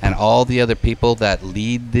and all the other people that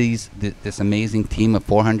lead this amazing team of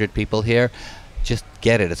 400 people here. Just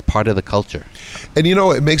get it. It's part of the culture. And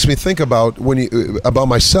it makes me think about about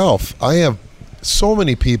myself. I have so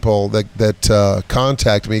many people that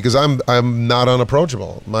contact me because I'm not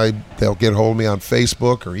unapproachable. They'll get hold of me on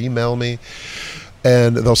Facebook or email me,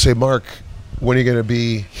 and they'll say, "Mark, when are you going to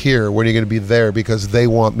be here? When are you going to be there?" Because they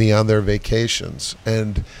want me on their vacations,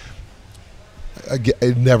 and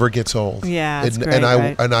it never gets old. Yeah, it's great, and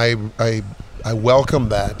right? I welcome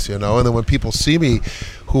that, and then when people see me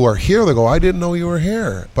who are here, they go, "I didn't know you were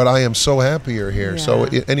here, but I am so happy you're here." So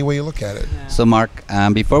Yeah. any way you look at it. Yeah. So, Mark,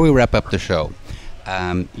 before we wrap up the show,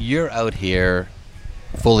 you're out here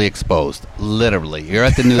fully exposed, literally. You're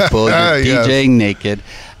at the nude pool. You're Yes. DJing naked.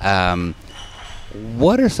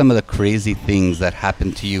 What are some of the crazy things that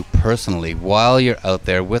happen to you personally while you're out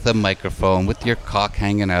there with a microphone, with your cock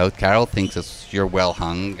hanging out? Carol thinks you're well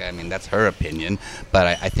hung. I mean, that's her opinion, but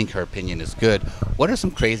I think her opinion is good. What are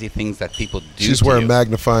some crazy things that people do She's to wearing you?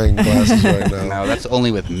 magnifying glasses right now. No, that's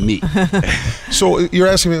only with me. So you're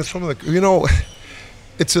asking me some of the,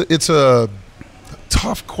 it's a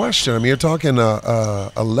tough question. I mean, you're talking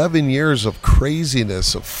 11 years of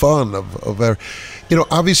craziness, of fun,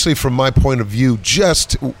 obviously from my point of view,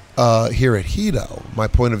 just here at Hedo, my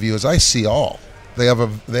point of view is I see all. They have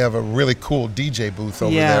a really cool DJ booth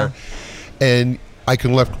over there, and I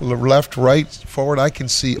can left, right, forward. I can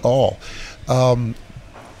see all.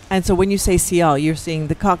 And so when you say see all, you're seeing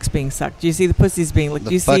the cocks being sucked. Do you see the pussies being licked?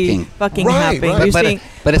 Do you see fucking happening? Right.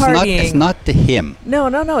 But it's not to him. No,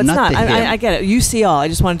 it's not. I get it. You see all. I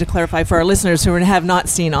just wanted to clarify for our listeners who have not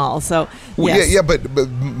seen all. So yes. Yeah, but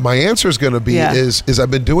my answer is going to be is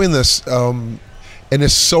I've been doing this, and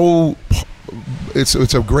it's a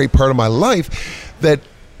great part of my life that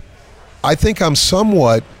I think I'm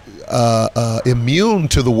somewhat immune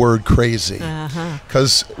to the word crazy,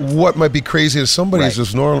 because what might be crazy to somebody is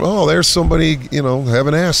just normal. Oh, there's somebody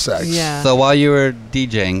having ass sex. Yeah. So while you were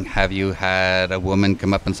DJing, have you had a woman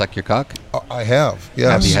come up and suck your cock? I have.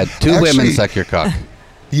 Yes. Have you had two women suck your cock?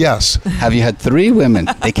 Yes. Have you had 3 women?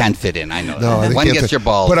 They can't fit in. I know. No, that. One gets your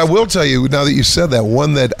balls. But I will tell you now that you said that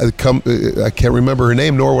one that I can't remember her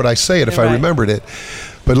name, nor would I say it if I remembered it.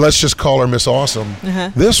 But let's just call her Miss Awesome.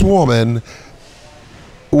 This woman.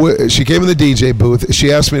 She came in the DJ booth. She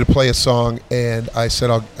asked me to play a song, and I said,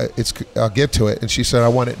 "I'll get to it." And she said, "I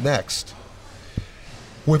want it next."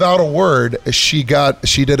 Without a word, she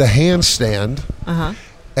did a handstand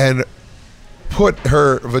and put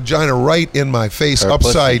her vagina right in my face,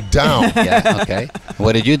 upside down. Yeah. Okay.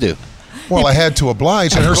 What did you do? Well, I had to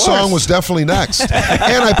oblige, and her song was definitely next.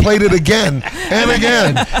 And I played it again and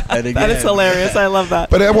again. That is hilarious. I love that.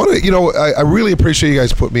 But I want to, I really appreciate you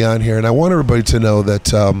guys putting me on here, and I want everybody to know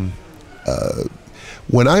that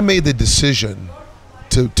when I made the decision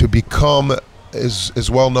to become as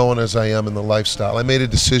well known as I am in the lifestyle, I made a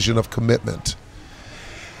decision of commitment.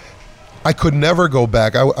 I could never go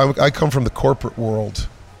back. I come from the corporate world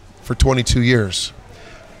for 22 years.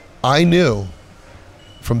 I knew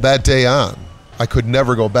from that day on, I could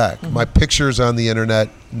never go back. My picture's on the internet,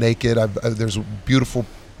 naked. There's beautiful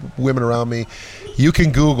women around me. You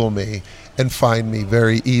can Google me and find me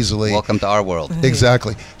very easily. Welcome to our world.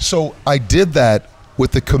 Exactly. So I did that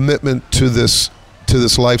with the commitment to this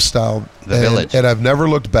lifestyle. The village. And I've never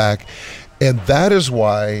looked back. And that is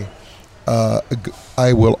why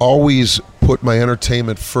I will always put my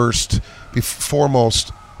entertainment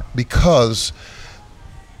foremost, because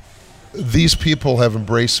these people have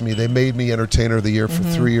embraced me. They made me Entertainer of the Year for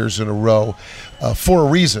 3 years in a row for a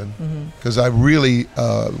reason, because I really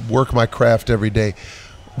work my craft every day.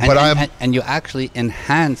 And you actually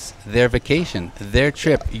enhance their vacation, their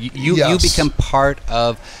trip. You become part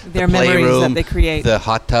of their the memories playroom, that they create, the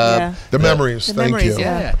hot tub, the memories. Thank you.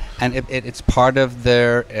 Yeah, and it's part of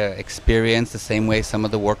their experience. The same way some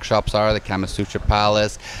of the workshops are, the Kama Sutra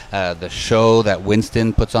Palace, the show that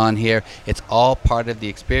Winston puts on here. It's all part of the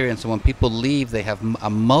experience. And when people leave, they have a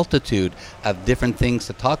multitude of different things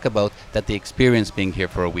to talk about that they experience being here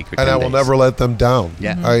for a week or 10 days. And I will never let them down.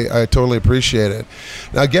 Yeah, I totally appreciate it.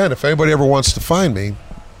 Now, again, if anybody ever wants to find me,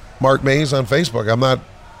 Mark Maze on Facebook. I'm not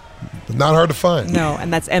hard to find. No,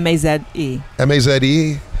 and that's Maze. Maze.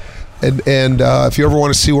 And if you ever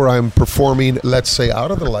want to see where I'm performing, let's say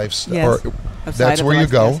out of the lifestyle, that's where you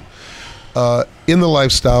go. In the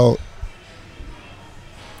lifestyle,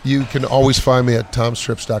 you can always find me at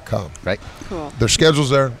tomstrips.com. Right. Cool. Their schedule's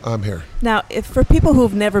there. I'm here. Now, for people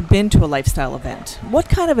who've never been to a lifestyle event, what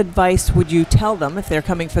kind of advice would you tell them if they're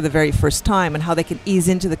coming for the very first time, and how they can ease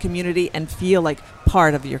into the community and feel like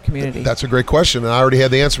part of your community? That's a great question, and I already had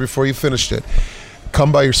the answer before you finished it.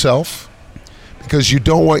 Come by yourself, because you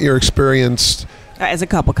don't want your experience... as a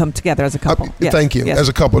couple, come together as a couple. Yes. Thank you. Yes. As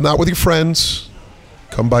a couple, not with your friends.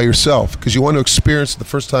 Come by yourself, because you want to experience it the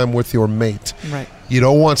first time with your mate. Right. You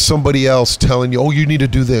don't want somebody else telling you, oh, you need to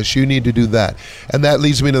do this, you need to do that. And that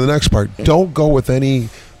leads me to the next part. Don't go with any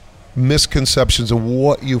misconceptions of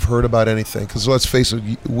what you've heard about anything, because let's face it,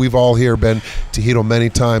 we've all here been to Hedo many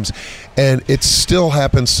times, and it still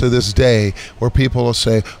happens to this day where people will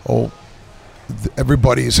say, oh,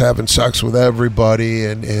 everybody's having sex with everybody,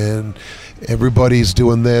 and everybody's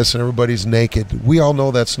doing this, and everybody's naked. We all know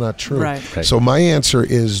that's not true. Right. So my answer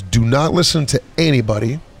is, do not listen to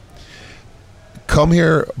anybody. Come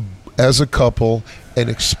here as a couple and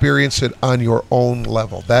experience it on your own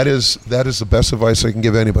level. That is the best advice I can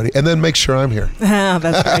give anybody. And then make sure I'm here.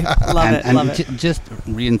 That's great. Love it. Just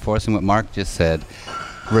reinforcing what Mark just said,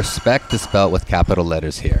 respect is spelled with capital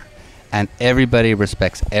letters here. And everybody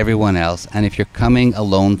respects everyone else. And if you're coming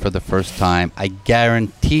alone for the first time, I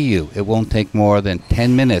guarantee you it won't take more than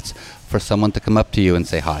 10 minutes for someone to come up to you and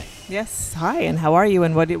say hi. Yes. Hi, and how are you?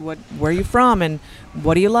 And where are you from? And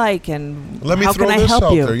what do you like? And Let me how throw can I this help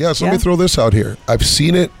out you? there. Yes, let me throw this out here. I've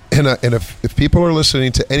seen it, and if people are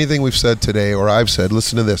listening to anything we've said today or I've said,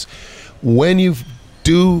 listen to this. When you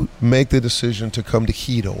do make the decision to come to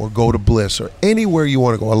Hedo or go to Bliss or anywhere you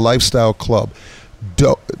want to go, a lifestyle club,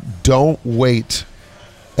 don't wait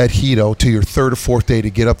at Hedo to your third or fourth day to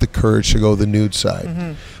get up the courage to go the nude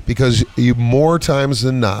side. Because you more times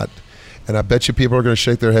than not, and I bet you people are going to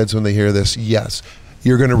shake their heads when they hear this, yes,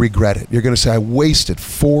 you're going to regret it. You're going to say, I wasted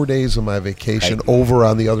 4 days of my vacation over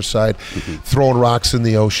on the other side throwing rocks in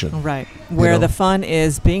the ocean. Right. Where the fun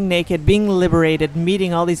is being naked, being liberated,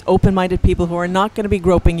 meeting all these open-minded people who are not going to be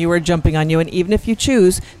groping you or jumping on you. And even if you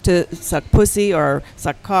choose to suck pussy or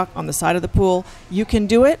suck cock on the side of the pool, you can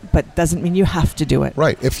do it, but doesn't mean you have to do it.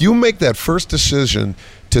 Right. If you make that first decision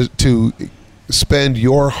to spend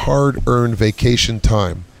your hard-earned vacation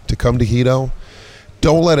time to come to Hedo,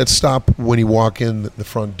 don't let it stop when you walk in the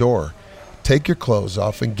front door. Take your clothes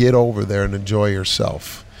off and get over there and enjoy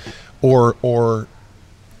yourself. Or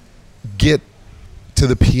get to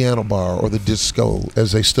the piano bar or the disco,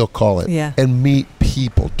 as they still call it, and meet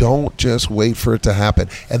people. Don't just wait for it to happen.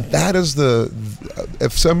 And that is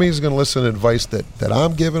if somebody's going to listen to advice that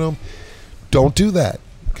I'm giving them, don't do that,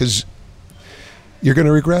 because you're going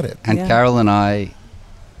to regret it. And Carol and I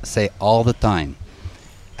say all the time,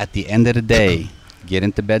 at the end of the day, get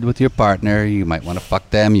into bed with your partner. You might want to fuck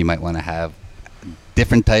them. You might want to have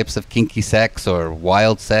different types of kinky sex or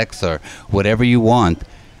wild sex or whatever you want.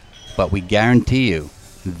 But we guarantee you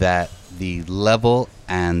that the level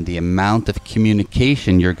and the amount of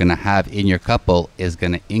communication you're going to have in your couple is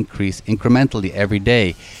going to increase incrementally every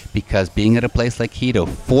day, because being at a place like Hedo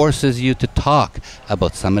forces you to talk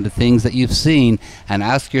about some of the things that you've seen and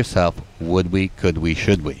ask yourself, would we, could we,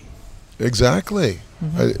 should we? Exactly.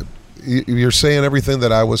 You're saying everything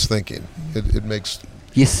that I was thinking. It makes...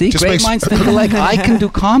 You see, great minds think alike. I can do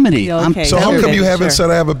comedy. Okay. So how come you haven't said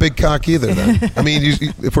I have a big cock either then? I mean,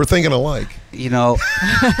 if we're thinking alike. You know,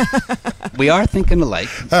 we are thinking alike,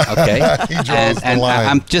 okay? He draws the line.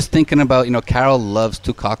 I'm just thinking about, Carol loves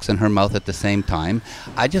two cocks in her mouth at the same time.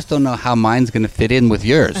 I just don't know how mine's going to fit in with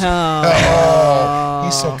yours. Oh,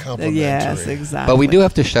 he's so complimentary. Yes, exactly. But we do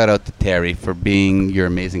have to shout out to Terry for being your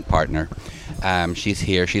amazing partner. She's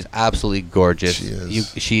here. She's absolutely gorgeous.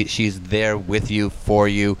 She is. She's there with you, for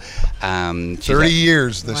you. 30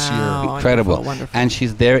 years this year. Incredible. Wonderful. And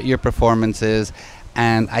she's there at your performances.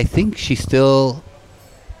 And I think she still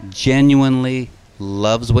genuinely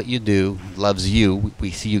loves what you do, loves you.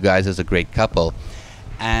 We see you guys as a great couple.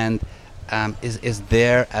 And is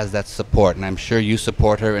there as that support. And I'm sure you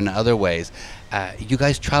support her in other ways. You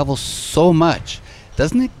guys travel so much.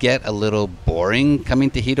 Doesn't it get a little boring coming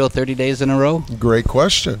to Hedo 30 days in a row? Great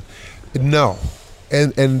question. No.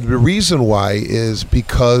 And the reason why is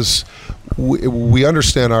because we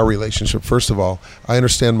understand our relationship. First of all, I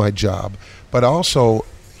understand my job. But also,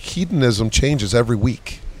 hedonism changes every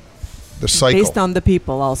week. The cycle. Based on the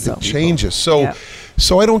people also. It changes. So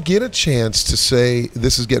I don't get a chance to say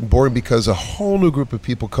this is getting boring, because a whole new group of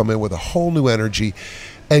people come in with a whole new energy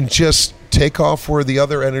and just take off where the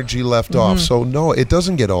other energy left off. So no, it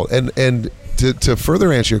doesn't get old. And to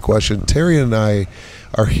further answer your question, Terry and I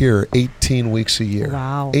are here 18 weeks a year.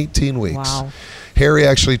 Wow. 18 weeks. Wow. Harry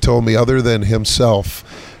actually told me, other than himself,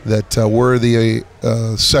 that we're the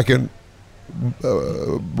second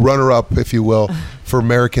runner-up, if you will, for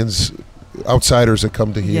Americans, outsiders that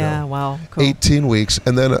come to Hedo. Yeah, wow. Cool. 18 weeks.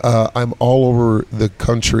 And then I'm all over the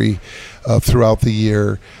country throughout the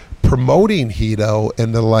year, promoting Hedo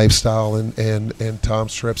and the lifestyle and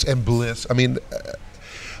Tom's trips and Bliss. I mean,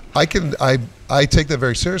 I take that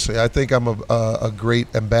very seriously. I think I'm a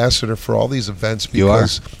great ambassador for all these events,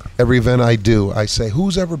 because every event I do, I say,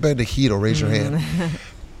 who's ever been to Hedo? Raise your hand.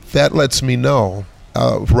 That lets me know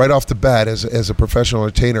right off the bat, as a professional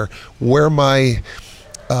entertainer, where my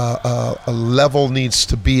level needs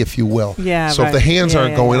to be, if you will. Yeah. So if the hands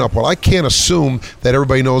aren't going up, well, I can't assume that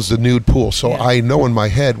everybody knows the nude pool. So I know in my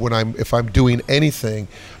head if I'm doing anything,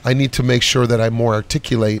 I need to make sure that I more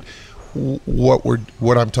articulate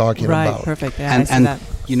what I'm talking about. Right. Perfect. Yeah, I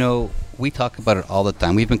see that. We talk about it all the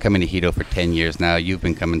time. We've been coming to Hedo for 10 years now. You've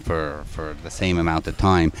been coming for the same amount of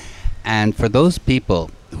time. And for those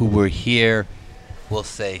people who were here, we'll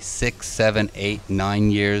say 6, 7, 8,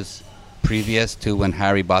 9 years previous to when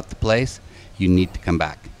Harry bought the place, you need to come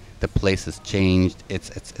back. The place has changed. It's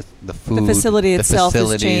the food. The facility itself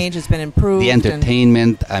has changed. It's been improved. The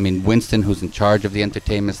entertainment. I mean, Winston, who's in charge of the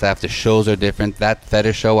entertainment staff, the shows are different. That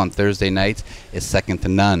fetish show on Thursday nights is second to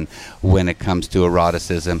none when it comes to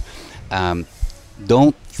eroticism.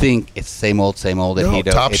 don't think it's same old at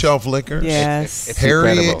Hedo. Top shelf liquors. Yes. It's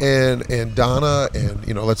Harry incredible. and Donna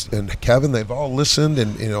and and Kevin, they've all listened,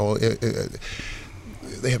 and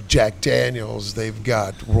they have Jack Daniels, they've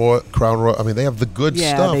got Crown Royal. I mean, they have the good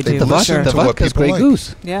stuff. They do. The listen to what vodka's people Grey like.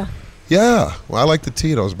 Goose. Yeah. Yeah, well, I like the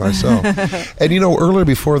Tito's myself. And earlier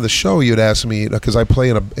before the show, you'd asked me, because I play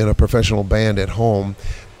in a professional band at home.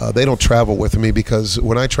 They don't travel with me because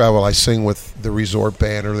when I travel, I sing with the resort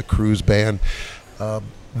band or the cruise band.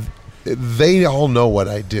 They all know what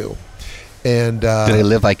I do. And Do they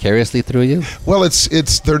live vicariously through you? well,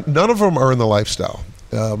 none of them are in the lifestyle.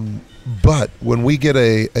 But when we get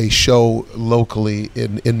a show locally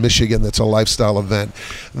in Michigan that's a lifestyle event,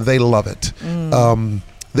 they love it.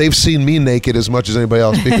 They've seen me naked as much as anybody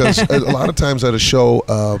else because a lot of times at a show,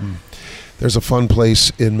 there's a fun place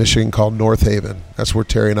in Michigan called North Haven. That's where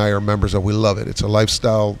Terry and I are members of. We love it. It's a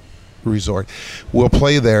lifestyle resort. We'll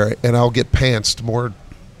play there, and I'll get pantsed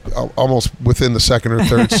almost within the second or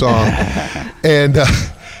third song. And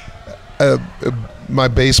my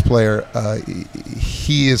bass player,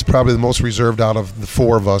 he is probably the most reserved out of the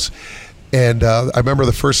four of us. And I remember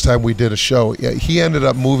the first time we did a show, he ended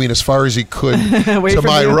up moving as far as he could to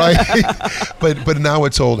my right. but now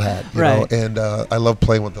it's old hat, you know. And I love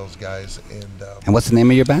playing with those guys. And what's the name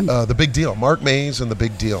of your band? The Big Deal. Mark Mays and the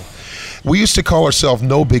Big Deal. We used to call ourselves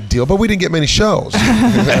No Big Deal, but we didn't get many shows.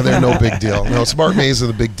 They're No Big Deal. No, it's Mark Mays and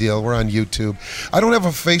the Big Deal. We're on YouTube. I don't have a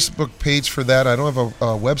Facebook page for that. I don't have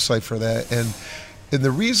a website for that. And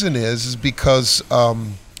the reason is because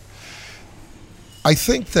I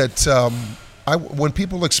think that when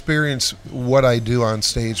people experience what I do on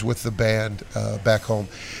stage with the band back home,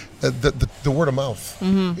 the word of mouth,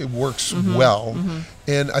 it works well.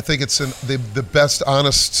 And I think it's the best,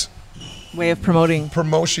 honest way of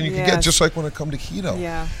promotion you can get, just like when I come to Hedo.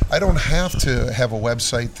 Yeah. I don't have to have a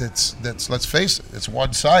website that's let's face it, it's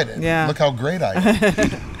one-sided. Yeah. Look how great I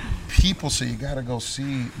am. People say you got to go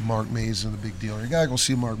see Mark Mays and the Big Deal. You got to go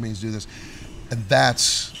see Mark Mays do this. And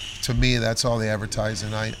to me, that's all the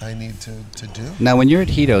advertising I need to do. Now, when you're at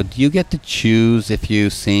Hedo, do you get to choose if you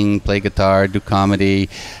sing, play guitar, do comedy,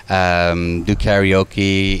 do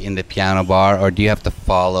karaoke in the piano bar, or do you have to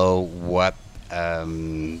follow what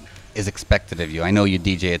is expected of you? I know you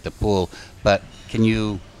DJ at the pool, but can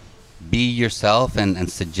you be yourself and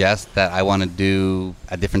suggest that I want to do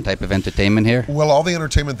a different type of entertainment here? Well, all the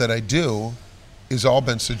entertainment that I do has all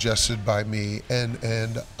been suggested by me, and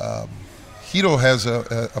Hedo has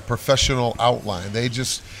a professional outline.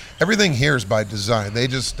 Everything here is by design. They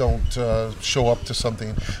just don't show up to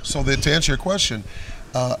something. So to answer your question,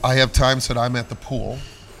 I have times that I'm at the pool,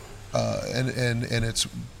 and it's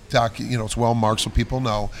it's well marked so people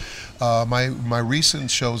know. My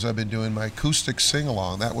recent shows I've been doing, my acoustic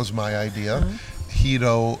sing-along, that was my idea.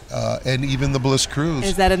 Hedo, and even the Bliss Cruise.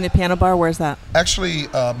 Is that in the piano bar? Where's that? Actually,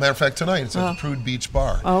 matter of fact, tonight it's at the Prude Beach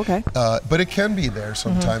Bar. Oh, okay. But it can be there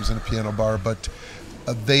sometimes in a piano bar. But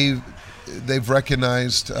they've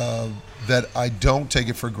recognized that I don't take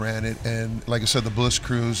it for granted. And like I said, the Bliss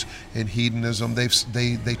Cruise and Hedonism,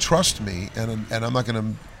 they trust me, and I'm not going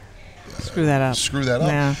to screw that up.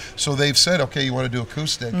 Yeah. So they've said, okay, you want to do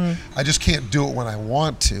acoustic. I just can't do it when I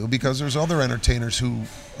want to because there's other entertainers who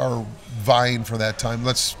are vying for that time.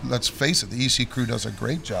 Let's face it, the EC crew does a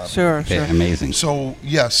great job. Sure. Amazing. So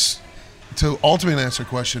yes, to ultimately answer the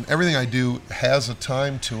question, everything I do has a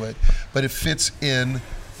time to it, but it fits in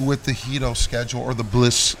with the Hedo schedule or the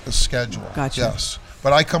Bliss schedule. Gotcha. Yes.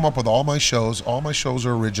 But I come up with all my shows. All my shows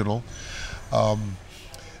are original.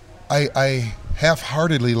 I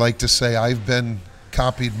half-heartedly like to say I've been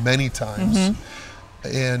copied many times.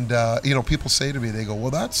 And, people say to me, they go, well,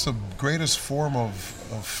 that's the greatest form of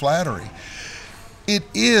flattery. It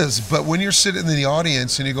is, but when you're sitting in the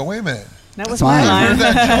audience and you go, wait a minute. That was my line. I've heard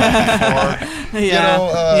that joke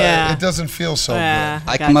before. It doesn't feel so good.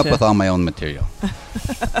 I come up with all my own material.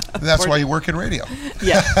 That's why you work in radio.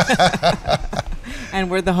 Yeah. And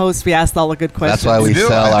we're the hosts. We asked all the good questions. That's why we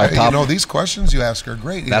sell our top. These questions you ask are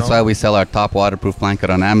great. That's why we sell our top waterproof blanket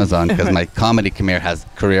on Amazon, because my comedy career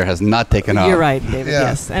has not taken off. You're right, David. Yeah.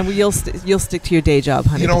 Yes, and you'll stick to your day job,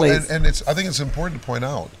 honey. Please. And I think it's important to point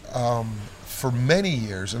out. For many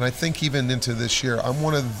years, and I think even into this year, I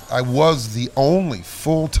was the only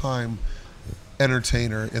full-time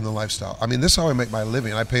entertainer in the lifestyle. I mean, this is how I make my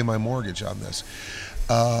living. I pay my mortgage on this.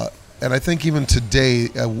 And I think even today,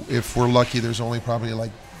 if we're lucky, there's only probably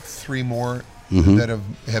like 3 more that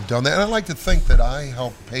have done that. And I like to think that I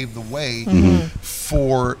helped pave the way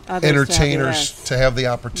for Others entertainers to have the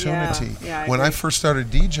opportunity. Yeah, when I first started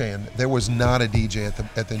DJing, there was not a DJ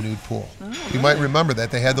at the nude pool. You might remember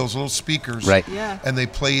that. They had those little speakers, Right. Yeah. and they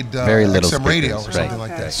played Very little XM radio or speakers, something right.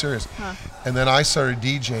 like that. Serious. And then I started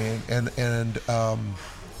DJing, and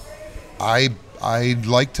I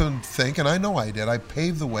like to think, and I know I did, I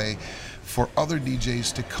paved the way for other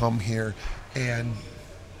DJs to come here and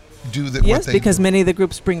do what Yes, they because do. many of the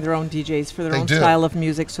groups bring their own DJs for their They own do. style of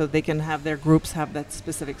music, so they can have their groups have that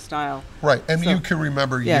specific style. Right, and So- you can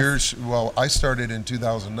remember Yes. years, well, I started in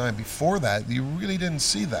 2009. Before that, you really didn't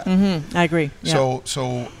see that. I agree. Yeah.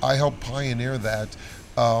 So I helped pioneer that.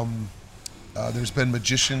 There's been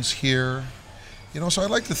magicians here. So I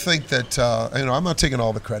like to think that, I'm not taking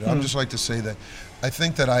all the credit. I'm just like to say that I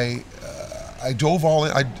think that I dove all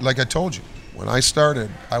in. Like I told you, when I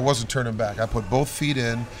started, I wasn't turning back. I put both feet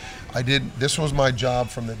in. This was my job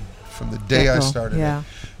from the day I started Yeah. it.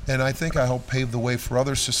 And I think I helped pave the way for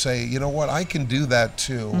others to say, you know what, I can do that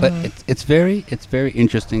too. But it's very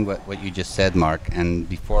interesting what you just said, Mark. And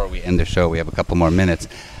before we end the show, we have a couple more minutes.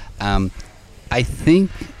 I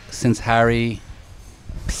think since Harry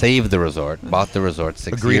saved the resort, bought the resort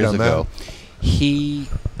 6 Agreed years on ago, he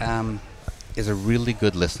is a really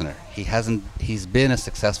good listener. He's been a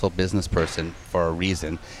successful business person for a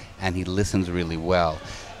reason, and he listens really well.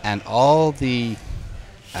 And all the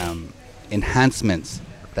enhancements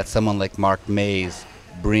that someone like Mark Mays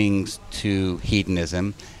brings to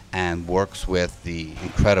hedonism and works with the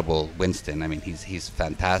incredible Winston. I mean, he's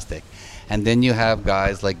fantastic. And then you have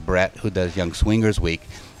guys like Brett, who does Young Swingers Week,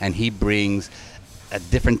 and he brings a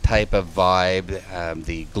different type of vibe,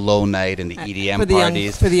 the glow night and the EDM for the young-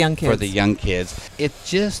 parties for the young kids. For the young kids. It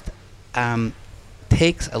just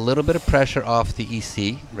takes a little bit of pressure off the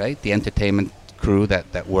EC, right? The entertainment crew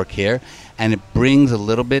that work here, and it brings a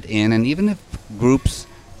little bit in. And even if groups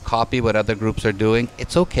copy what other groups are doing,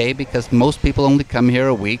 it's okay, because most people only come here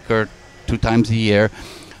a week or 2 times a year.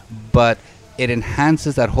 But it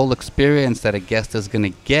enhances that whole experience that a guest is going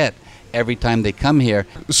to get every time they come here.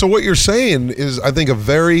 So what you're saying is, I think, a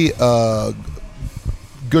very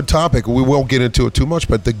good topic. We won't get into it too much,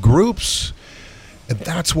 but the groups, and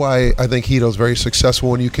that's why I think Hedo's very successful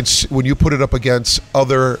when you put it up against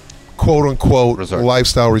other quote-unquote Resort.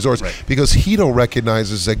 lifestyle resorts, Right. because Hedo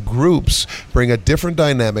recognizes that groups bring a different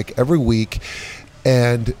dynamic every week,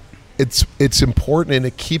 and it's important, and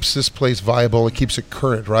it keeps this place viable. It keeps it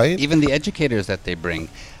current, right? Even the educators that they bring.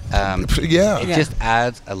 Yeah. It just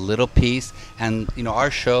adds a little piece. And, our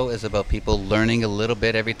show is about people learning a little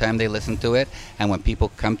bit every time they listen to it. And when people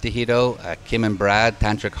come to Hedo, Kim and Brad,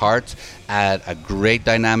 Tantric Hearts, add a great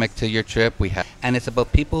dynamic to your trip. And it's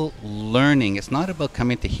about people learning. It's not about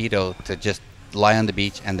coming to Hedo to just lie on the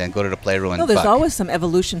beach and then go to the playroom and No, there's fuck. always some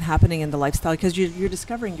evolution happening in the lifestyle, because you're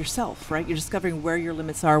discovering yourself, right? You're discovering where your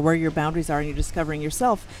limits are, where your boundaries are, and you're discovering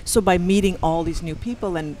yourself. So by meeting all these new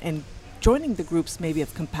people and joining the groups maybe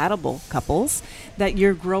of compatible couples, that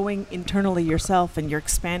you're growing internally yourself and you're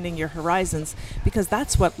expanding your horizons, because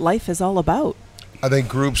that's what life is all about. I think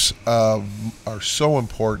groups are so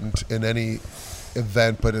important in any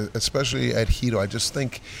event, but especially at Hedo. I just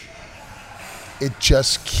think it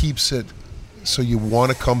just keeps it so you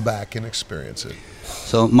want to come back and experience it.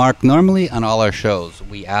 So, Mark, normally on all our shows,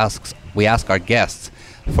 we ask our guests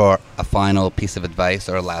for a final piece of advice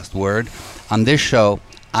or a last word. On this show,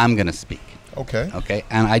 I'm going to speak. Okay.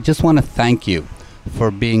 And I just want to thank you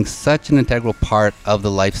for being such an integral part of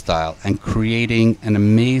the lifestyle and creating an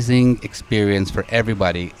amazing experience for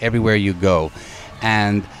everybody, everywhere you go.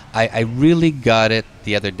 And I really got it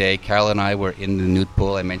the other day. Carol and I were in the nude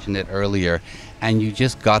pool. I mentioned it earlier. And you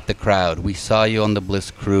just got the crowd. We saw you on the Bliss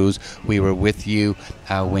Cruise. We were with you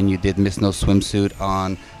when you did Miss No Swimsuit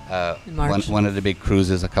on one of the big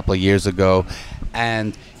cruises a couple of years ago.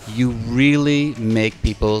 And you really make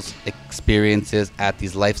people's experiences at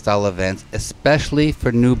these lifestyle events, especially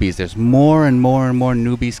for newbies. There's more and more and more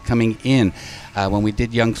newbies coming in. When we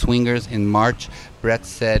did Young Swingers in March, Brett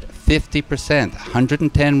said 50%,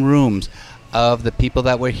 110 rooms of the people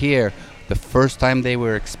that were here, the first time they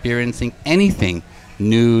were experiencing anything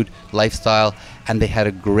nude, lifestyle, and they had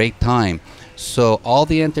a great time. So all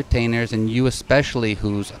the entertainers, and you especially,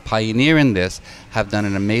 who's a pioneer in this, have done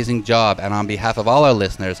an amazing job. And on behalf of all our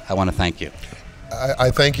listeners, I want to thank you.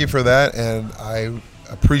 I thank you for that, and I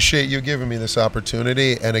appreciate you giving me this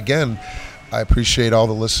opportunity. And again, I appreciate all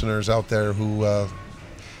the listeners out there who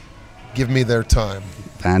give me their time.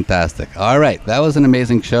 Fantastic. All right. That was an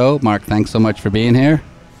amazing show. Mark, thanks so much for being here.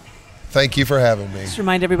 Thank you for having me. Just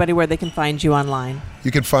remind everybody where they can find you online.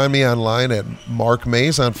 You can find me online at Mark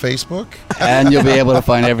Mays on Facebook. And you'll be able to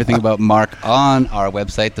find everything about Mark on our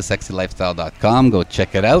website, thesexylifestyle.com. Go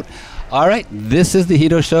check it out. All right, this is the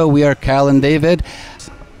Hedo Show. We are Cal and David.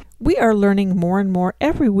 We are learning more and more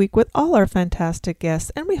every week with all our fantastic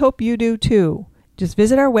guests, and we hope you do too. Just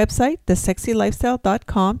visit our website,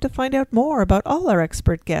 thesexylifestyle.com, to find out more about all our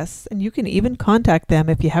expert guests, and you can even contact them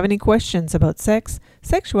if you have any questions about sex,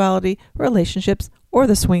 sexuality, relationships, or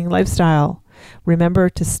the swinging lifestyle. Remember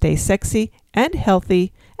to stay sexy and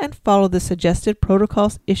healthy and follow the suggested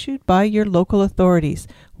protocols issued by your local authorities.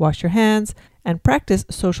 Wash your hands and practice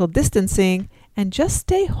social distancing, and just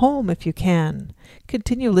stay home if you can.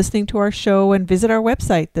 Continue listening to our show and visit our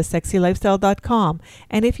website, thesexylifestyle.com.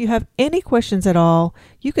 And if you have any questions at all,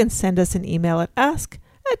 you can send us an email at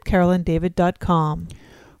ask@carolanddavid.com.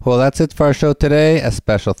 Well, that's it for our show today. A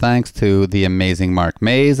special thanks to the amazing Mark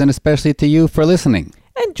Mays, and especially to you for listening.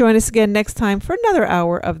 And join us again next time for another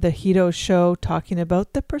hour of the Hedo Show, talking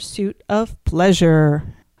about the pursuit of pleasure.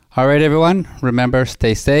 All right, everyone. Remember,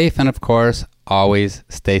 stay safe, and of course, always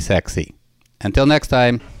stay sexy. Until next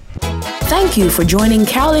time. Thank you for joining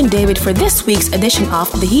Carol and David for this week's edition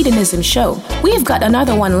of The Hedonism Show. We've got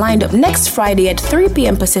another one lined up next Friday at 3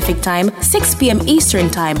 p.m. Pacific Time, 6 p.m.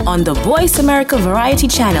 Eastern Time on the Voice America Variety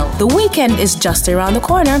Channel. The weekend is just around the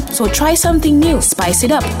corner, so try something new, spice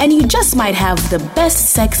it up, and you just might have the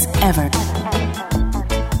best sex ever.